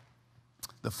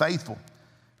 The faithful.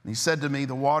 And he said to me,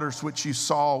 the waters which you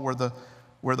saw where the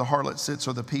harlot sits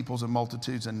are the peoples and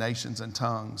multitudes and nations and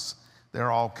tongues.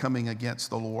 They're all coming against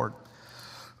the Lord.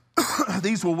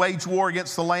 These will wage war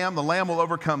against the Lamb. The Lamb will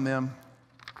overcome them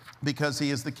because he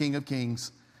is the King of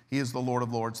kings. He is the Lord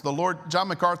of lords. The Lord, John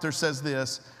MacArthur says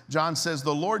this. John says,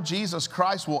 the Lord Jesus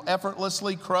Christ will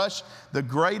effortlessly crush the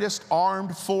greatest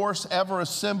armed force ever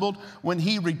assembled when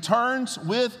he returns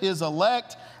with his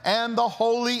elect and the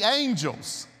holy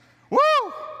angels. Woo!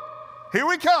 Here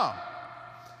we come.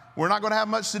 We're not going to have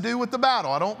much to do with the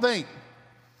battle, I don't think.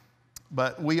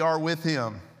 But we are with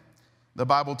him. The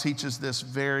Bible teaches this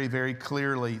very, very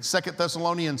clearly. 2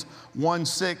 Thessalonians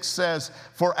 1:6 says,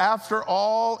 for after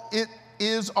all, it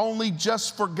is only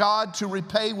just for God to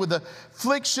repay with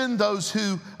affliction those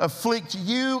who afflict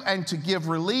you and to give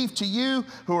relief to you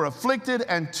who are afflicted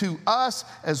and to us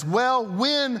as well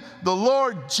when the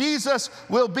Lord Jesus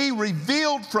will be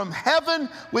revealed from heaven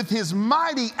with his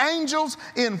mighty angels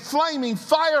in flaming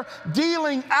fire,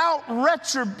 dealing out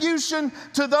retribution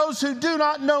to those who do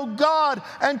not know God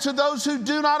and to those who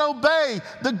do not obey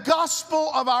the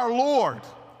gospel of our Lord.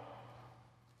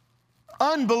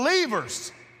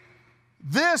 Unbelievers.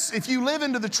 This, if you live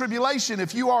into the tribulation,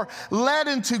 if you are led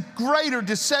into greater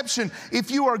deception,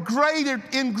 if you are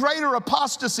in greater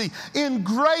apostasy, in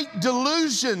great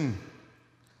delusion,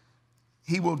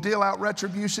 he will deal out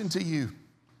retribution to you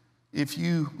if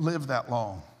you live that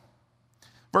long.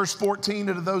 Verse 14,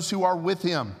 to those who are with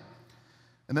him.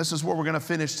 And this is where we're going to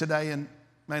finish today, and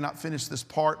may not finish this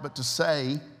part, but to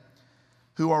say,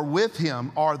 who are with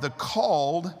him are the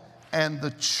called and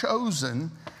the chosen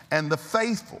and the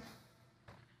faithful.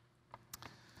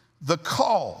 The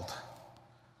called,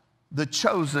 the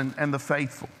chosen, and the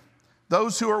faithful.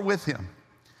 Those who are with him.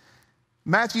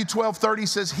 Matthew 12:30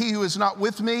 says, he who is not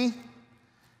with me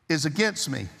is against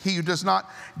me. He who does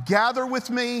not gather with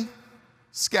me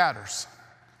scatters.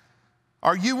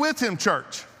 Are you with him,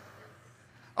 church?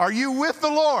 Are you with the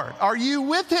Lord? Are you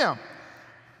with him?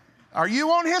 Are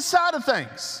you on his side of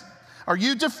things? Are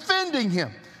you defending him?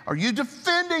 Are you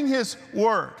defending his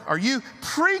word? Are you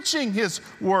preaching his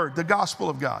word, the gospel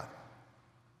of God?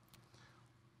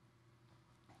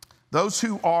 Those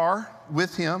who are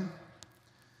with him,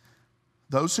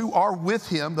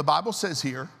 the Bible says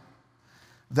here,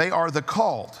 they are the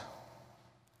called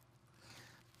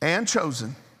and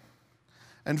chosen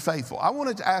and faithful. I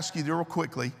wanted to ask you real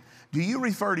quickly, do you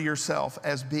refer to yourself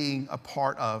as being a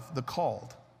part of the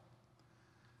called?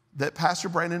 That Pastor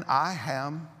Brandon, I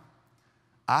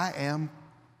am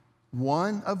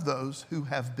one of those who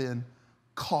have been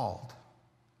called.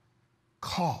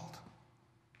 Called.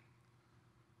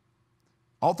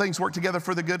 All things work together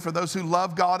for the good for those who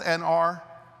love God and are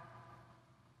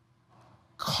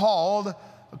called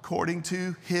according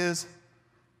to his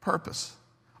purpose.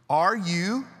 Are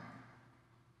you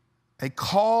a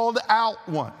called out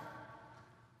one?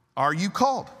 Are you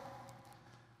called?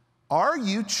 Are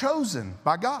you chosen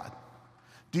by God?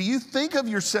 Do you think of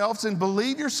yourselves and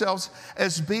believe yourselves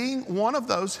as being one of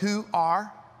those who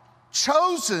are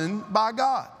chosen by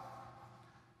God?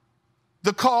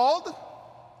 The called,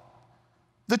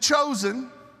 the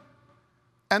chosen,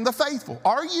 and the faithful.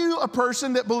 Are you a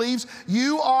person that believes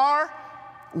you are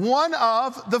one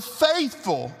of the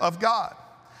faithful of God?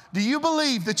 Do you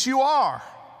believe that you are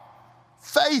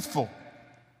faithful,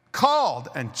 called,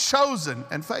 and chosen,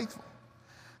 and faithful?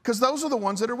 because those are the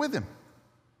ones that are with him.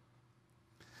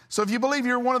 So if you believe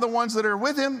you're one of the ones that are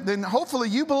with him, then hopefully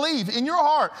you believe in your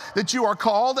heart that you are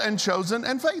called and chosen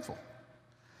and faithful.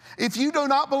 If you do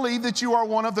not believe that you are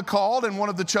one of the called and one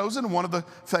of the chosen and one of the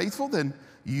faithful, then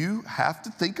you have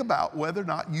to think about whether or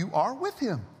not you are with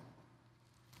him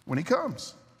when he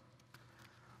comes.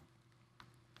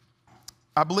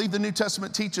 I believe the New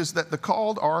Testament teaches that the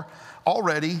called are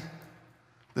already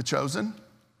the chosen.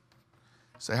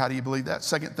 Say, how do you believe that?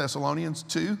 2 Thessalonians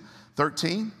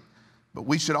 2:13. But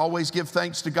we should always give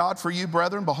thanks to God for you,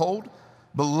 brethren. Behold,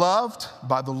 beloved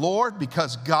by the Lord,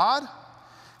 because God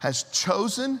has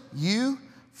chosen you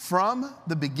from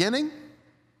the beginning.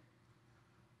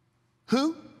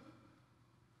 Who?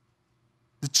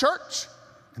 The church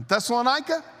in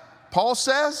Thessalonica. Paul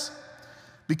says,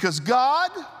 because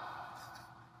God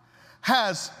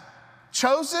has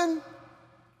chosen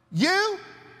you.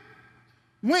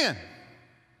 When?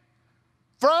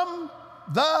 From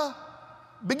the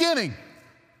beginning.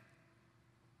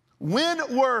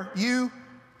 When were you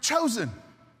chosen?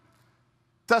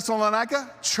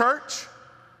 Thessalonica, church.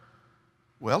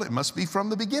 Well, it must be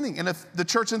from the beginning. And if the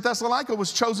church in Thessalonica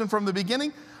was chosen from the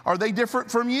beginning, are they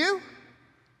different from you?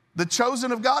 The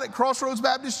chosen of God at Crossroads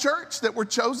Baptist Church that were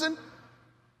chosen?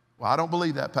 Well, I don't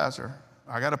believe that, Pastor.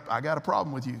 I got a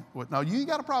problem with you. No, you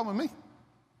got a problem with me.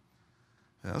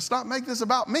 Now, let's not make this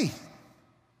about me.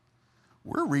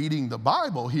 We're reading the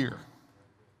Bible here.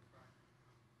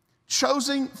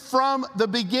 Chosen from the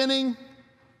beginning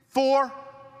for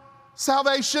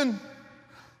salvation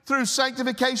through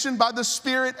sanctification by the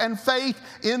Spirit and faith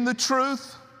in the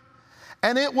truth.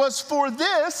 And it was for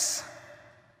this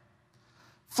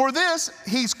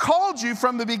he's called you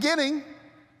from the beginning,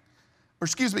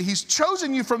 he's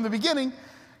chosen you from the beginning.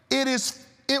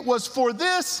 It was for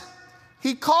this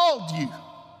he called you.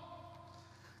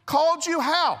 Called you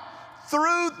how?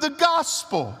 Through the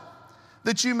gospel,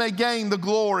 that you may gain the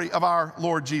glory of our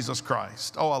Lord Jesus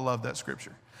Christ. Oh, I love that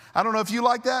scripture. I don't know if you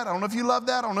like that. I don't know if you love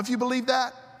that. I don't know if you believe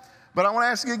that. But I want to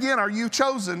ask you again, are you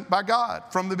chosen by God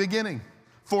from the beginning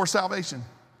for salvation?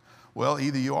 Well,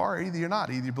 either you are or either you're not.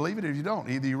 Either you believe it or you don't.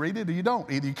 Either you read it or you don't.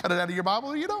 Either you cut it out of your Bible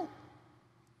or you don't.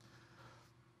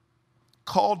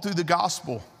 Called through the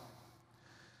gospel.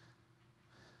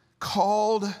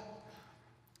 Called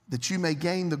that you may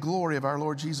gain the glory of our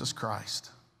Lord Jesus Christ.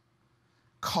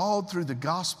 Called through the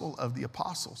gospel of the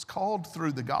apostles. Called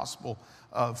through the gospel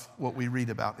of what we read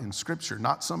about in Scripture.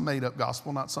 Not some made-up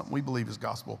gospel, not something we believe is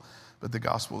gospel, but the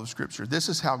gospel of Scripture. This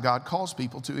is how God calls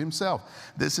people to himself.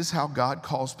 This is how God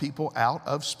calls people out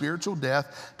of spiritual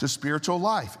death to spiritual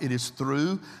life. It is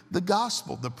through the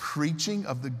gospel, the preaching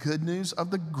of the good news of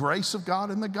the grace of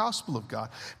God and the gospel of God.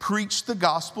 Preach the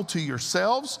gospel to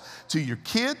yourselves, to your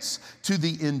kids, to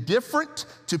the indifferent,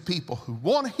 to people who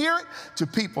want to hear it, to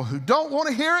people who don't want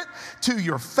to hear it, to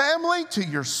your family, to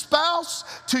your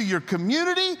spouse, to your community,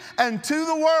 and to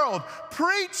the world.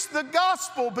 Preach the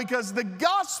gospel, because the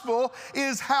gospel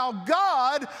is how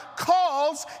God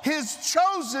calls his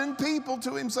chosen people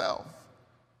to himself.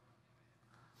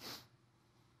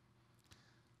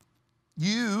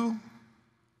 You,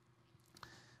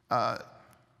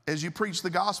 as you preach the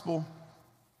gospel,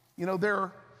 you know,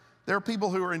 there are people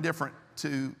who are indifferent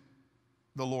to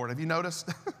the Lord. Have you noticed?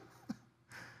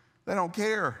 They don't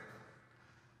care.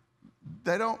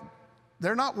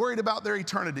 They're not worried about their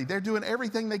eternity. They're doing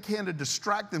everything they can to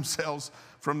distract themselves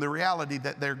from the reality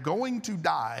that they're going to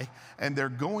die and they're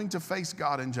going to face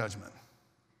God in judgment.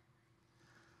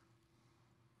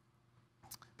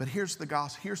 But here's the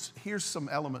gospel. Here's some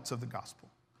elements of the gospel.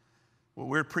 What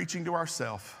we're preaching to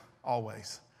ourselves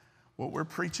always. What we're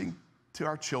preaching to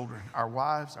our children, our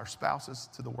wives, our spouses,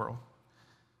 to the world.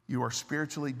 You are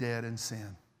spiritually dead in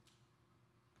sin.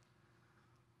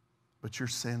 But your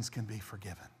sins can be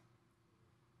forgiven.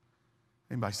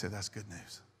 Anybody say that's good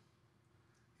news?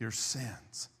 Your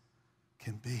sins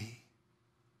can be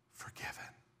forgiven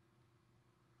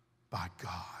by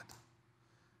God,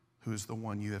 who is the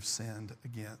one you have sinned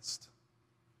against.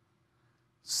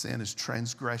 Sin is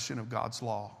transgression of God's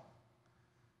law.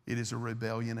 It is a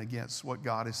rebellion against what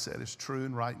God has said is true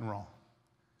and right and wrong.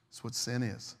 That's what sin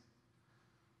is.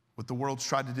 What the world's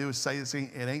tried to do is say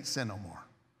it ain't sin no more.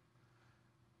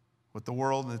 What the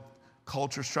world and the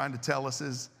culture's trying to tell us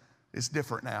is it's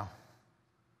different now.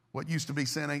 What used to be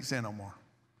sin ain't sin no more.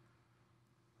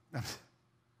 Now,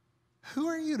 who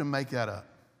are you to make that up?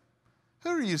 Who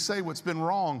are you to say what's been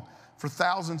wrong for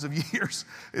thousands of years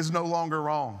is no longer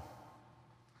wrong?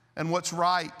 And what's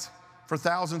right for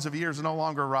thousands of years is no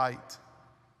longer right?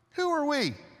 Who are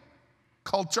we,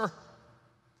 culture,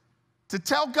 to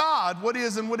tell God what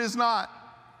is and what is not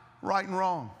right and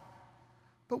wrong?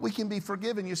 but we can be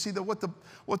forgiven. You see, what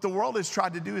the world has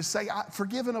tried to do is say,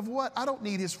 forgiven of what? I don't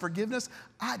need his forgiveness.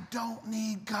 I don't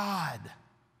need God.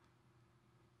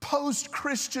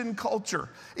 Post-Christian culture.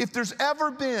 If there's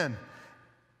ever been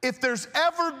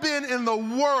in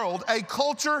the world a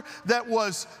culture that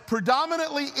was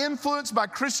predominantly influenced by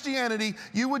Christianity,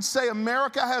 you would say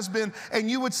America has been, and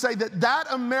you would say that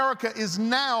America is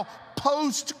now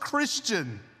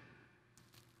post-Christian.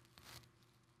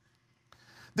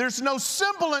 There's no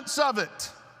semblance of it.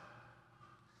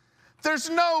 There's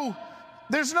no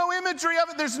imagery of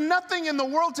it. There's nothing in the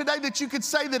world today that you could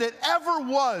say that it ever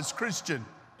was Christian,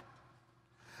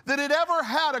 that it ever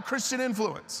had a Christian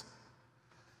influence.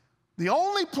 The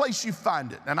only place you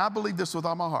find it, and I believe this with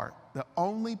all my heart, the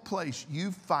only place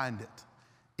you find it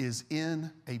is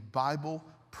in a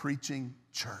Bible-preaching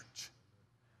church.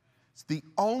 It's the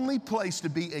only place to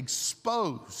be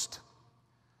exposed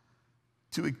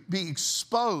to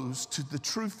the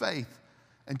true faith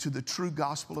and to the true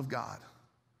gospel of God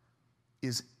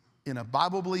is in a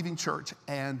Bible-believing church,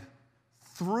 and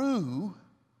through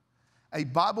a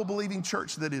Bible-believing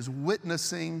church that is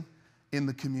witnessing in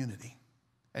the community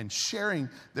and sharing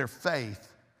their faith,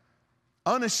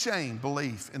 unashamed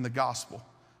belief in the gospel,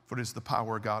 for it is the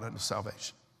power of God unto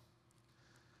salvation.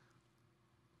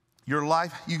 Your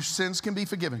life, your sins can be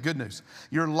forgiven. Good news.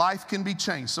 Your life can be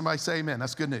changed. Somebody say amen.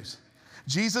 That's good news.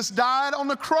 Jesus died on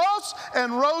the cross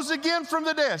and rose again from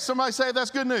the dead. Somebody say that's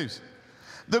good news.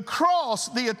 The cross,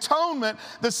 the atonement,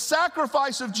 the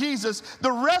sacrifice of Jesus,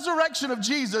 the resurrection of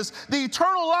Jesus, the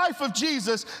eternal life of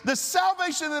Jesus, the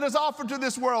salvation that is offered to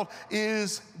this world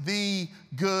is the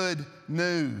good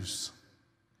news.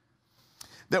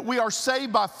 That we are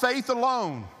saved by faith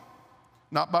alone,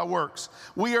 not by works.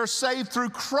 We are saved through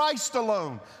Christ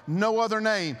alone, no other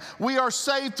name. We are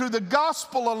saved through the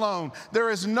gospel alone. There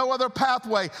is no other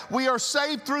pathway. We are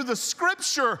saved through the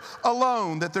scripture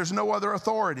alone, that there's no other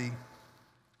authority.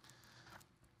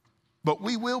 But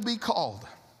we will be called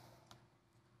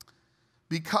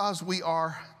because we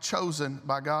are chosen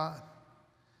by God.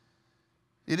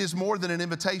 It is more than an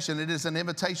invitation. It is an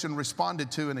invitation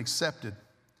responded to and accepted.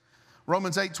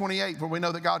 Romans 8:28, for we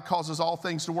know that God causes all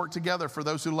things to work together for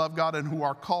those who love God and who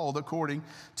are called according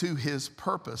to his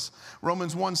purpose.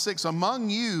 Romans 1:6,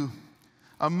 among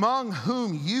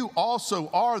whom you also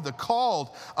are the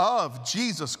called of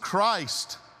Jesus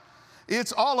Christ.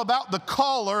 It's all about the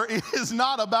caller. It is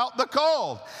not about the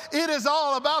called. It is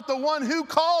all about the one who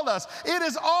called us. It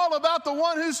is all about the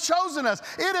one who's chosen us.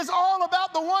 It is all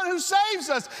about the one who saves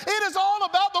us. It is all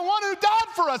about the one who died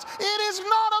for us. It is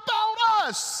not about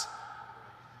us.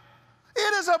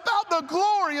 It is about the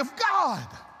glory of God.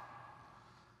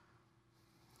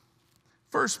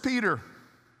 1 Peter,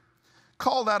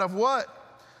 called out of what?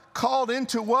 Called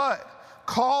into what?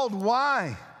 Called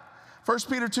why? 1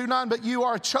 Peter 2:9, but you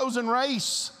are a chosen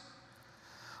race,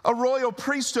 a royal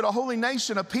priesthood, a holy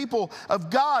nation, a people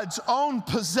of God's own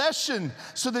possession,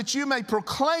 so that you may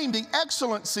proclaim the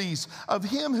excellencies of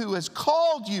him who has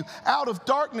called you out of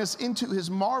darkness into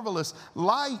his marvelous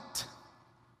light.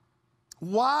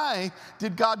 Why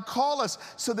did God call us?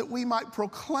 So that we might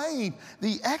proclaim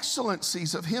the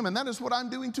excellencies of him, and that is what I'm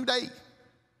doing today.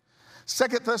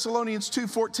 2 Thessalonians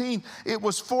 2:14, it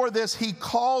was for this he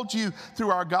called you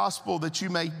through our gospel, that you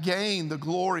may gain the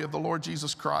glory of the Lord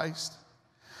Jesus Christ.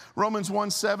 Romans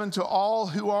 1:7, to all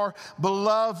who are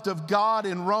beloved of God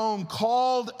in Rome,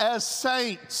 called as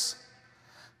saints.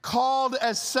 Called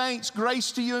as saints,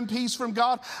 grace to you and peace from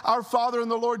God, our Father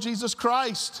and the Lord Jesus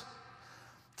Christ.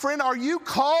 Friend, are you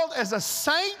called as a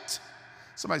saint?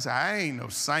 Somebody say, I ain't no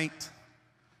saint.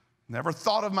 Never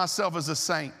thought of myself as a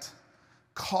saint.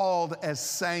 Called as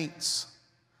saints.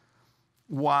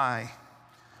 Why?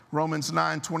 Romans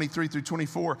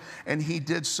 9:23-24, and he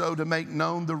did so to make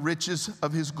known the riches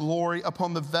of his glory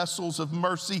upon the vessels of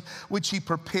mercy, which he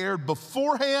prepared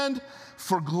beforehand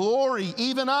for glory,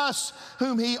 even us,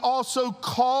 whom he also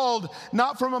called,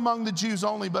 not from among the Jews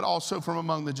only, but also from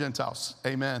among the Gentiles.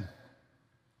 Amen.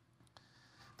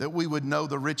 That we would know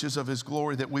the riches of his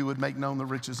glory, that we would make known the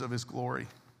riches of his glory.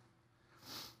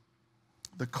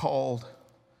 The called,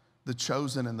 the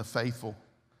chosen, and the faithful.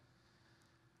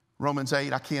 Romans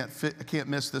 8, I can't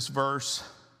miss this verse.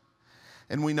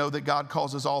 And we know that God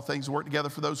causes all things to work together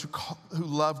for those who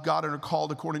love God and are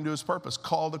called according to his purpose.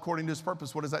 Called according to his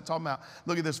purpose. What is that talking about?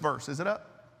 Look at this verse. Is it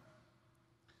up?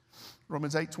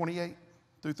 Romans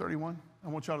 8:28-31. I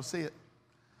want y'all to see it.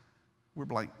 We're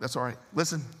blank. That's all right.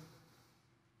 Listen.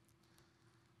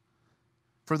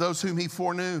 For those whom he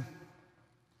foreknew,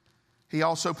 he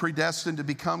also predestined to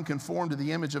become conformed to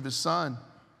the image of his Son,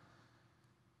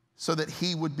 so that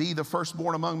he would be the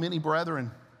firstborn among many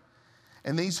brethren.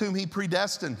 And these whom he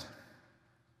predestined,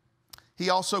 he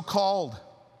also called.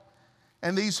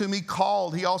 And these whom he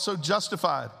called, he also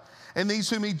justified. And these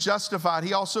whom he justified,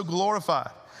 he also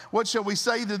glorified. What shall we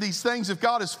say to these things? If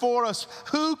God is for us,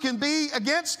 who can be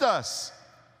against us?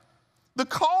 The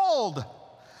called.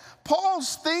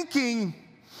 Paul's thinking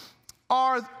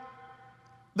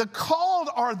the called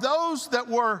are those that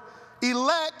were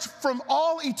elect from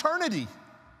all eternity.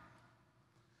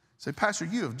 Say, Pastor,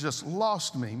 you have just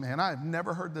lost me, man. I have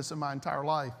never heard this in my entire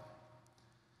life.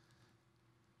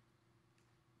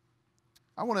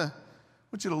 I want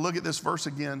you to look at this verse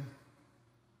again.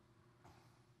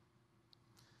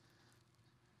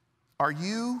 Are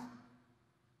you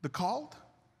the called?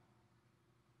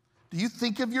 Do you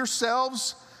think of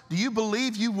yourselves? Do you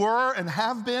believe you were and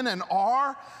have been and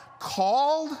are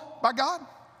called by God?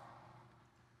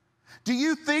 Do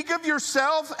you think of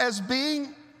yourself as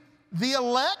being the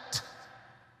elect,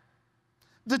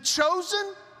 the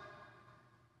chosen,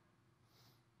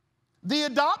 the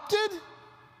adopted,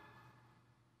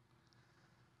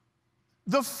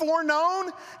 the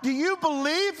foreknown? Do you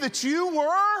believe that you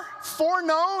were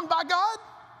foreknown by God?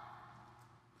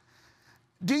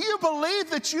 Do you believe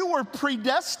that you were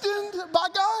predestined by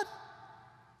God?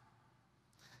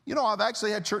 You know, I've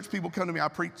actually had church people come to me.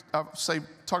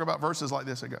 Talk about verses like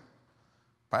this. I go,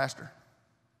 Pastor,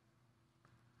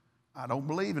 I don't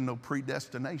believe in no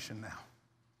predestination now.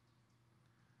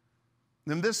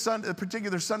 Then this Sunday,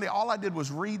 particular Sunday, all I did was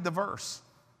read the verse.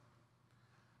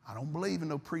 I don't believe in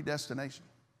no predestination.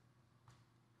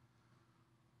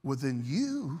 Well, then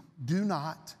you do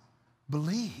not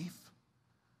believe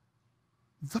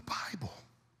the Bible.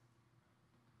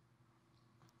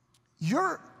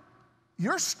 Your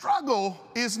struggle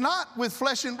is not with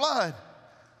flesh and blood,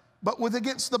 but with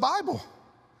against the Bible.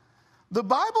 The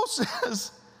Bible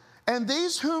says, and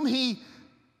these whom he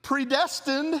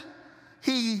predestined,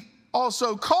 he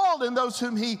also called, and those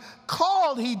whom he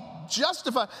called, he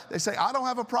justified. They say, I don't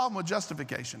have a problem with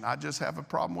justification. I just have a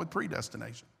problem with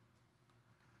predestination.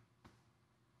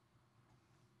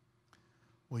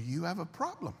 Well, you have a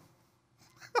problem.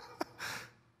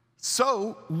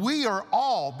 So we are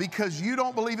all, because you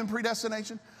don't believe in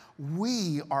predestination,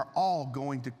 we are all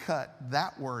going to cut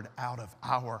that word out of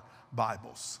our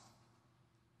Bibles.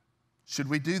 Should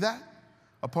we do that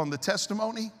upon the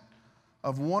testimony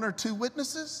of one or two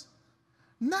witnesses?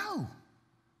 No.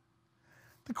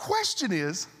 The question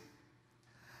is,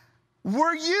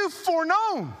 were you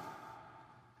foreknown?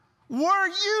 Were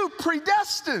you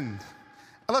predestined?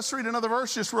 Let's read another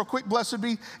verse just real quick. Blessed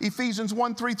be Ephesians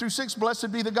 1:3-6.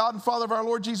 Blessed be the God and Father of our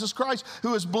Lord Jesus Christ,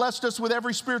 who has blessed us with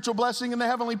every spiritual blessing in the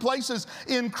heavenly places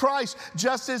in Christ,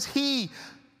 just as he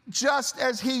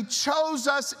chose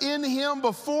us in him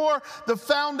before the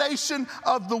foundation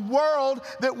of the world,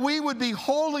 that we would be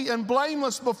holy and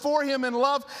blameless before him in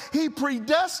love. He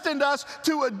predestined us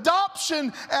to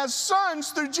adoption as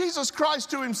sons through Jesus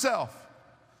Christ to himself.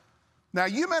 Now,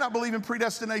 you may not believe in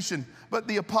predestination, but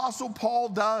the Apostle Paul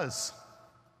does.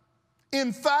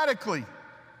 Emphatically.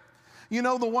 You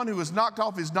know, the one who was knocked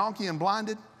off his donkey and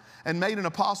blinded and made an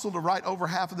apostle to write over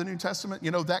half of the New Testament?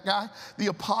 You know that guy? The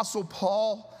Apostle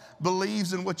Paul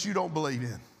believes in what you don't believe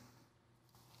in.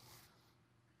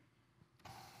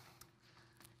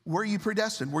 Were you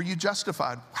predestined? Were you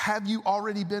justified? Have you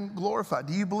already been glorified?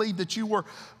 Do you believe that you were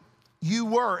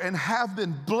and have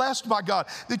been blessed by God,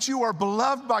 that you are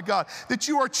beloved by God, that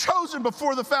you are chosen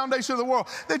before the foundation of the world,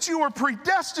 that you are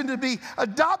predestined to be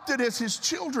adopted as his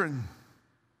children?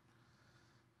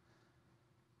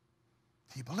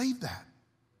 Do you believe that?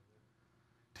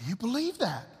 Do you believe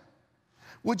that?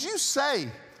 Would you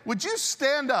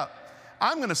stand up?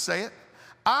 I'm going to say it.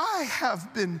 I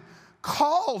have been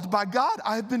called by God.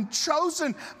 I have been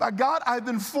chosen by God. I've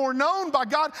been foreknown by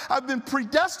God. I've been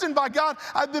predestined by God.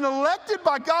 I've been elected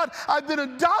by God. I've been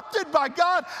adopted by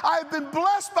God. I have been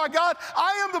blessed by God.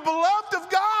 I am the beloved of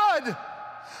God.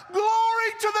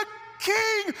 Glory to the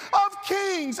King of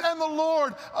Kings and the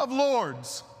Lord of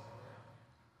Lords.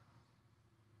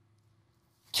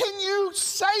 Can you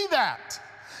say that?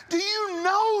 Do you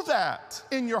know that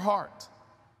in your heart?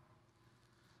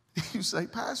 You say,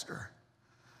 Pastor,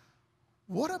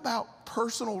 what about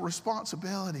personal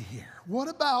responsibility here? What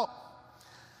about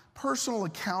personal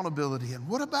accountability? And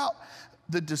what about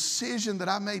the decision that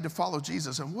I made to follow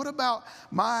Jesus? And what about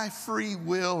my free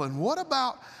will? And what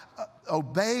about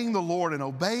obeying the Lord and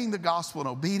obeying the gospel and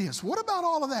obedience? What about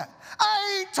all of that?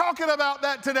 I ain't talking about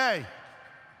that today.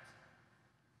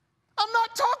 I'm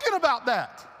not talking about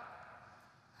that.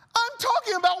 I'm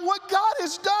talking about what God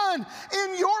has done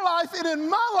in your life and in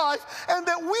my life, and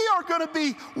that we are going to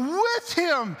be with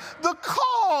him, the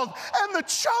called and the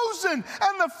chosen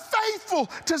and the faithful,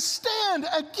 to stand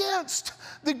against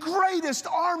the greatest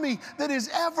army that has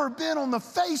ever been on the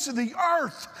face of the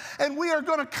earth. And we are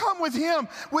going to come with him,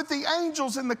 with the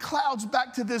angels in the clouds,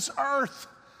 back to this earth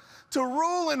to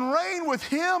rule and reign with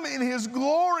him in his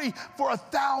glory for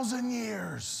 1,000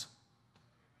 years.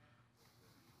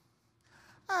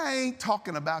 I ain't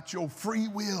talking about your free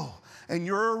will and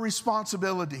your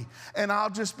responsibility. And I'll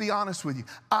just be honest with you,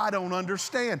 I don't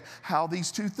understand how these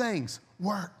two things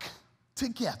work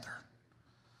together.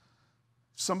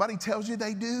 Somebody tells you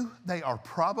they do, they are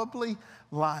probably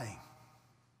lying.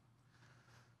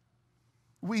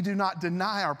 We do not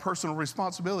deny our personal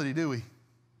responsibility, do we?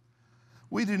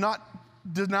 We do not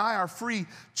deny our free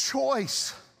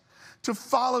choice to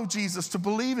follow Jesus, to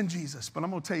believe in Jesus. But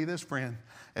I'm going to tell you this, friend.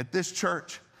 At this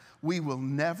church, we will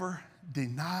never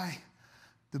deny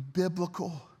the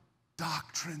biblical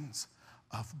doctrines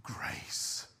of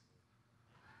grace,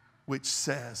 which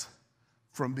says,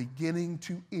 from beginning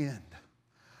to end,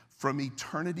 from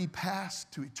eternity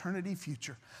past to eternity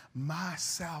future, my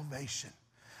salvation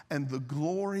and the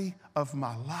glory of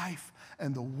my life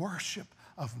and the worship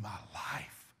of my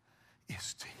life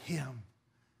is to him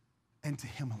and to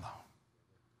him alone,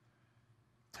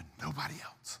 to nobody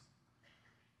else,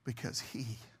 because he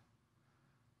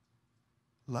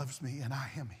loves me and I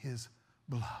am his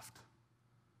beloved,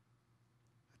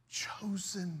 a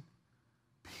chosen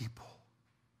people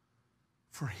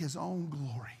for his own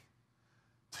glory,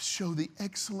 to show the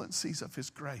excellencies of his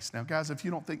grace. Now, guys, if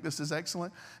you don't think this is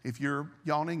excellent, if you're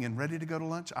yawning and ready to go to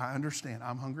lunch, I understand.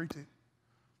 I'm hungry too.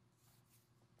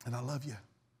 And I love you.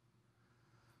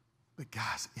 But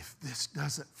guys, if this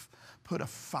doesn't put a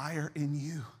fire in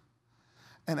you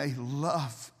and a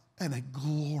love and a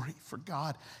glory for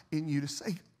God in you, to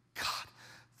say, God,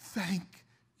 thank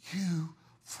you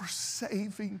for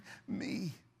saving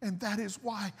me. And that is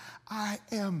why I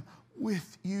am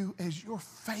with you as your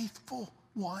faithful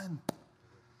one.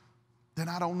 Then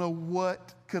I don't know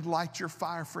what could light your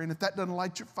fire, friend. If that doesn't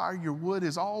light your fire, your wood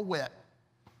is all wet.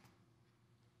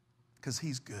 Because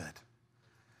he's good.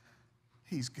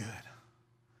 He's good.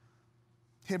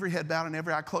 Every head bowed and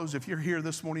every eye closed. If you're here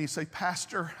this morning, you say,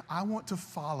 Pastor, I want to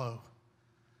follow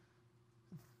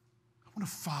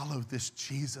this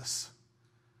Jesus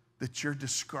that you're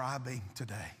describing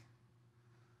today.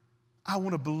 I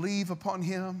want to believe upon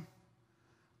him.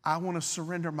 I want to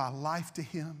surrender my life to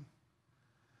him,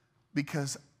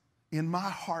 because in my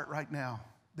heart right now,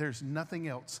 there's nothing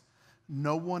else,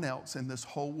 no one else in this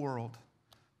whole world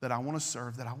that I want to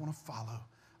serve, that I want to follow,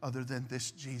 other than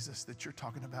this Jesus that you're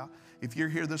talking about. If you're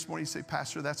here this morning, you say,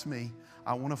 Pastor, that's me.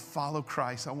 I want to follow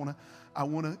Christ. I want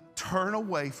to turn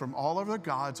away from all other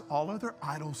gods, all other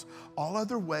idols, all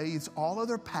other ways, all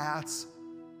other paths.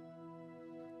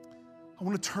 I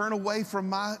want to turn away from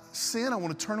my sin. I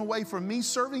want to turn away from me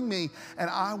serving me. And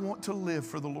I want to live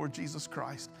for the Lord Jesus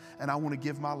Christ. And I want to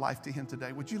give my life to him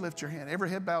today. Would you lift your hand?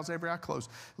 Every head bows, every eye closed.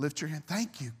 Lift your hand.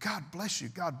 Thank you. God bless you.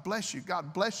 God bless you.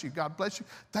 God bless you. God bless you.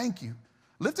 Thank you.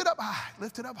 Lift it up high.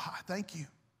 Lift it up high. Thank you.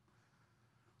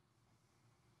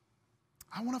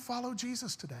 I want to follow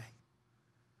Jesus today.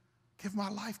 Give my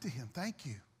life to him. Thank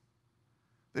you.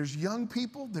 There's young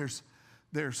people. There's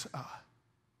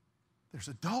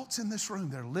adults in this room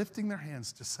that are lifting their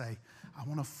hands to say, I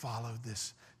want to follow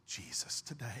this Jesus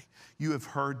today. You have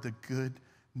heard the good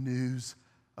news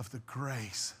of the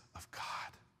grace of God.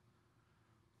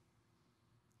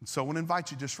 And so I want to invite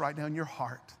you just right now in your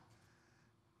heart,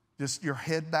 just your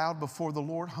head bowed before the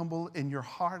Lord, humble in your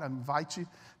heart. I invite you,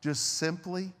 just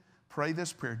simply pray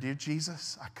this prayer. Dear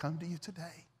Jesus, I come to you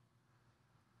today.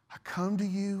 I come to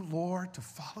you, Lord, to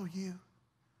follow you.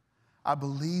 I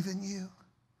believe in you.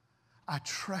 I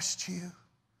trust you,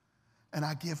 and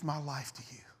I give my life to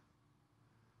you.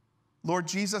 Lord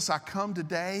Jesus, I come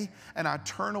today and I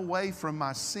turn away from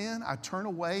my sin. I turn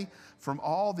away from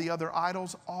all the other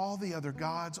idols, all the other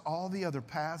gods, all the other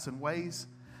paths and ways,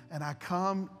 and I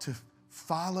come to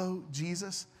follow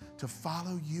Jesus, to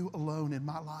follow you alone in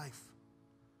my life.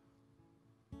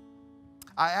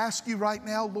 I ask you right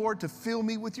now, Lord, to fill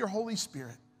me with your Holy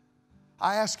Spirit.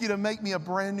 I ask you to make me a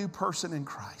brand new person in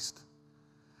Christ.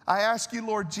 I ask you,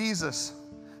 Lord Jesus,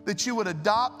 that you would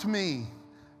adopt me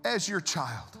as your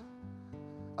child.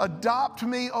 Adopt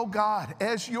me, oh God,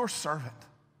 as your servant,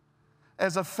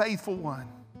 as a faithful one.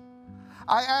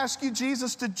 I ask you,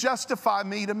 Jesus, to justify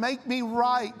me, to make me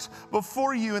right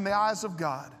before you in the eyes of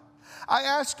God. I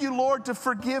ask you, Lord, to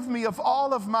forgive me of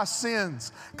all of my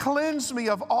sins. Cleanse me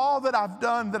of all that I've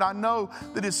done that I know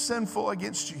that is sinful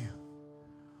against you.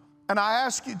 And I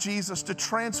ask you, Jesus, to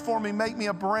transform me, make me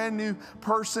a brand new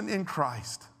person in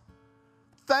Christ.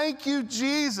 Thank you,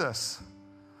 Jesus,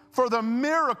 for the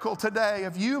miracle today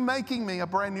of you making me a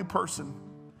brand new person.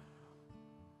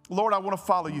 Lord, I want to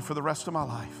follow you for the rest of my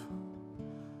life.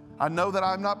 I know that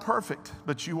I'm not perfect,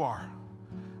 but you are.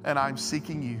 And I'm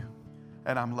seeking you,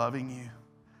 and I'm loving you.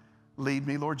 Lead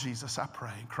me, Lord Jesus, I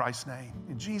pray, in Christ's name,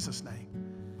 in Jesus' name.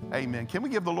 Amen. Can we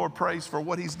give the Lord praise for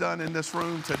what he's done in this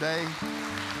room today?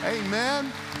 Amen.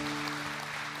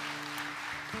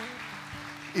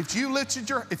 If you lifted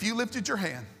your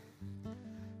hand,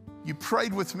 you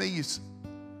prayed with me, you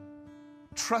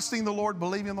trusting the Lord,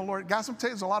 believing in the Lord. Guys, I'm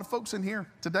telling you, there's a lot of folks in here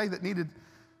today that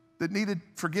needed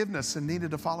forgiveness and needed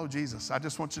to follow Jesus. I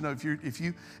just want you to know,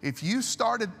 if you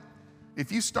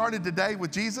started today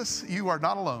with Jesus, you are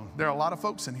not alone. There are a lot of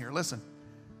folks in here. Listen.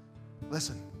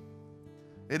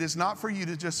 It is not for you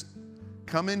to just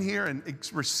come in here and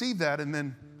receive that and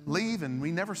then leave and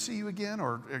we never see you again,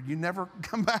 or you never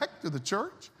come back to the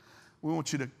church. We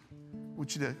want you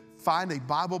to find a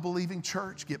Bible-believing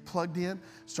church, get plugged in,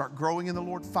 start growing in the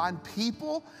Lord. Find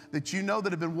people that you know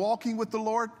that have been walking with the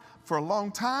Lord for a long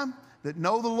time, that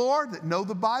know the Lord, that know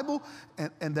the Bible,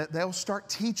 and that they'll start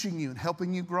teaching you and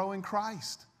helping you grow in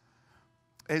Christ.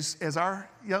 As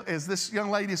this young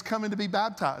lady is coming to be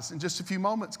baptized in just a few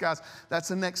moments, guys, that's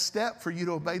the next step for you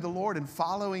to obey the Lord and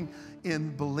following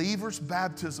in believers'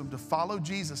 baptism, to follow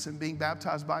Jesus in being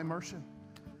baptized by immersion,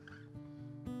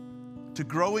 to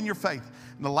grow in your faith.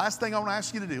 And the last thing I want to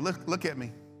ask you to do, look at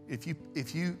me.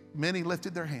 Many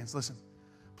lifted their hands, listen,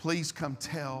 please come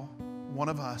tell one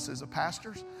of us as a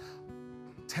pastors,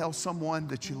 tell someone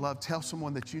that you love, tell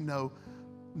someone that you know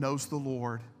knows the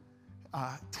Lord.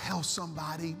 Tell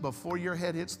somebody before your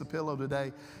head hits the pillow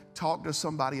today, talk to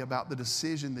somebody about the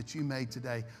decision that you made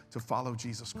today to follow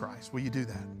Jesus Christ. Will you do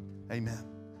that? Amen.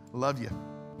 Love you.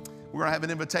 We're going to have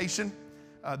an invitation.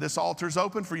 This altar is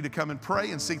open for you to come and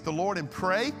pray and seek the Lord and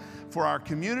pray for our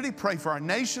community, pray for our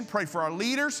nation, pray for our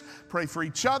leaders, pray for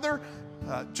each other.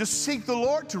 Just seek the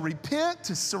Lord to repent,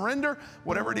 to surrender,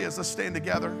 whatever it is. Let's stand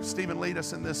together. Stephen, lead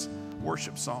us in this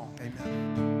worship song.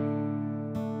 Amen.